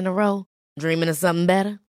 3 days in a row? Dreaming of something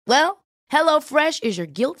better? Well, HelloFresh is your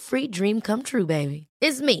guilt-free dream come true, baby.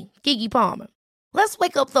 It's me, Keke Palmer. Let's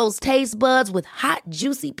wake up those taste buds with hot,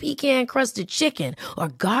 juicy pecan-crusted chicken or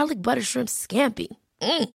garlic butter shrimp scampi.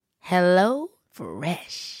 Hello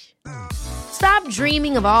Fresh. Stop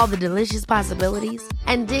dreaming of all the delicious possibilities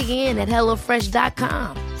and dig in at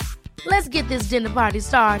HelloFresh.com. Let's get this dinner party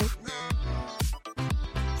started.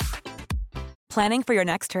 Planning for your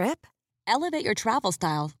next trip? Elevate your travel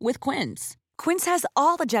style with Quince. Quince has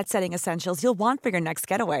all the jet-setting essentials you'll want for your next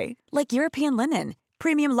getaway, like European linen,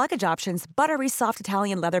 premium luggage options, buttery soft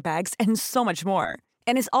Italian leather bags, and so much more.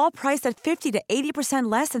 And is all priced at 50 to 80%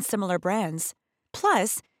 less than similar brands.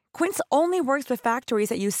 Plus, Quince only works with factories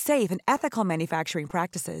that use safe and ethical manufacturing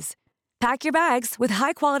practices. Pack your bags with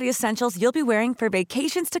high-quality essentials you'll be wearing for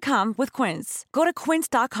vacations to come with Quince. Go to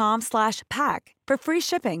quince.com/pack for free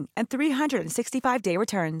shipping and 365-day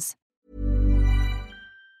returns.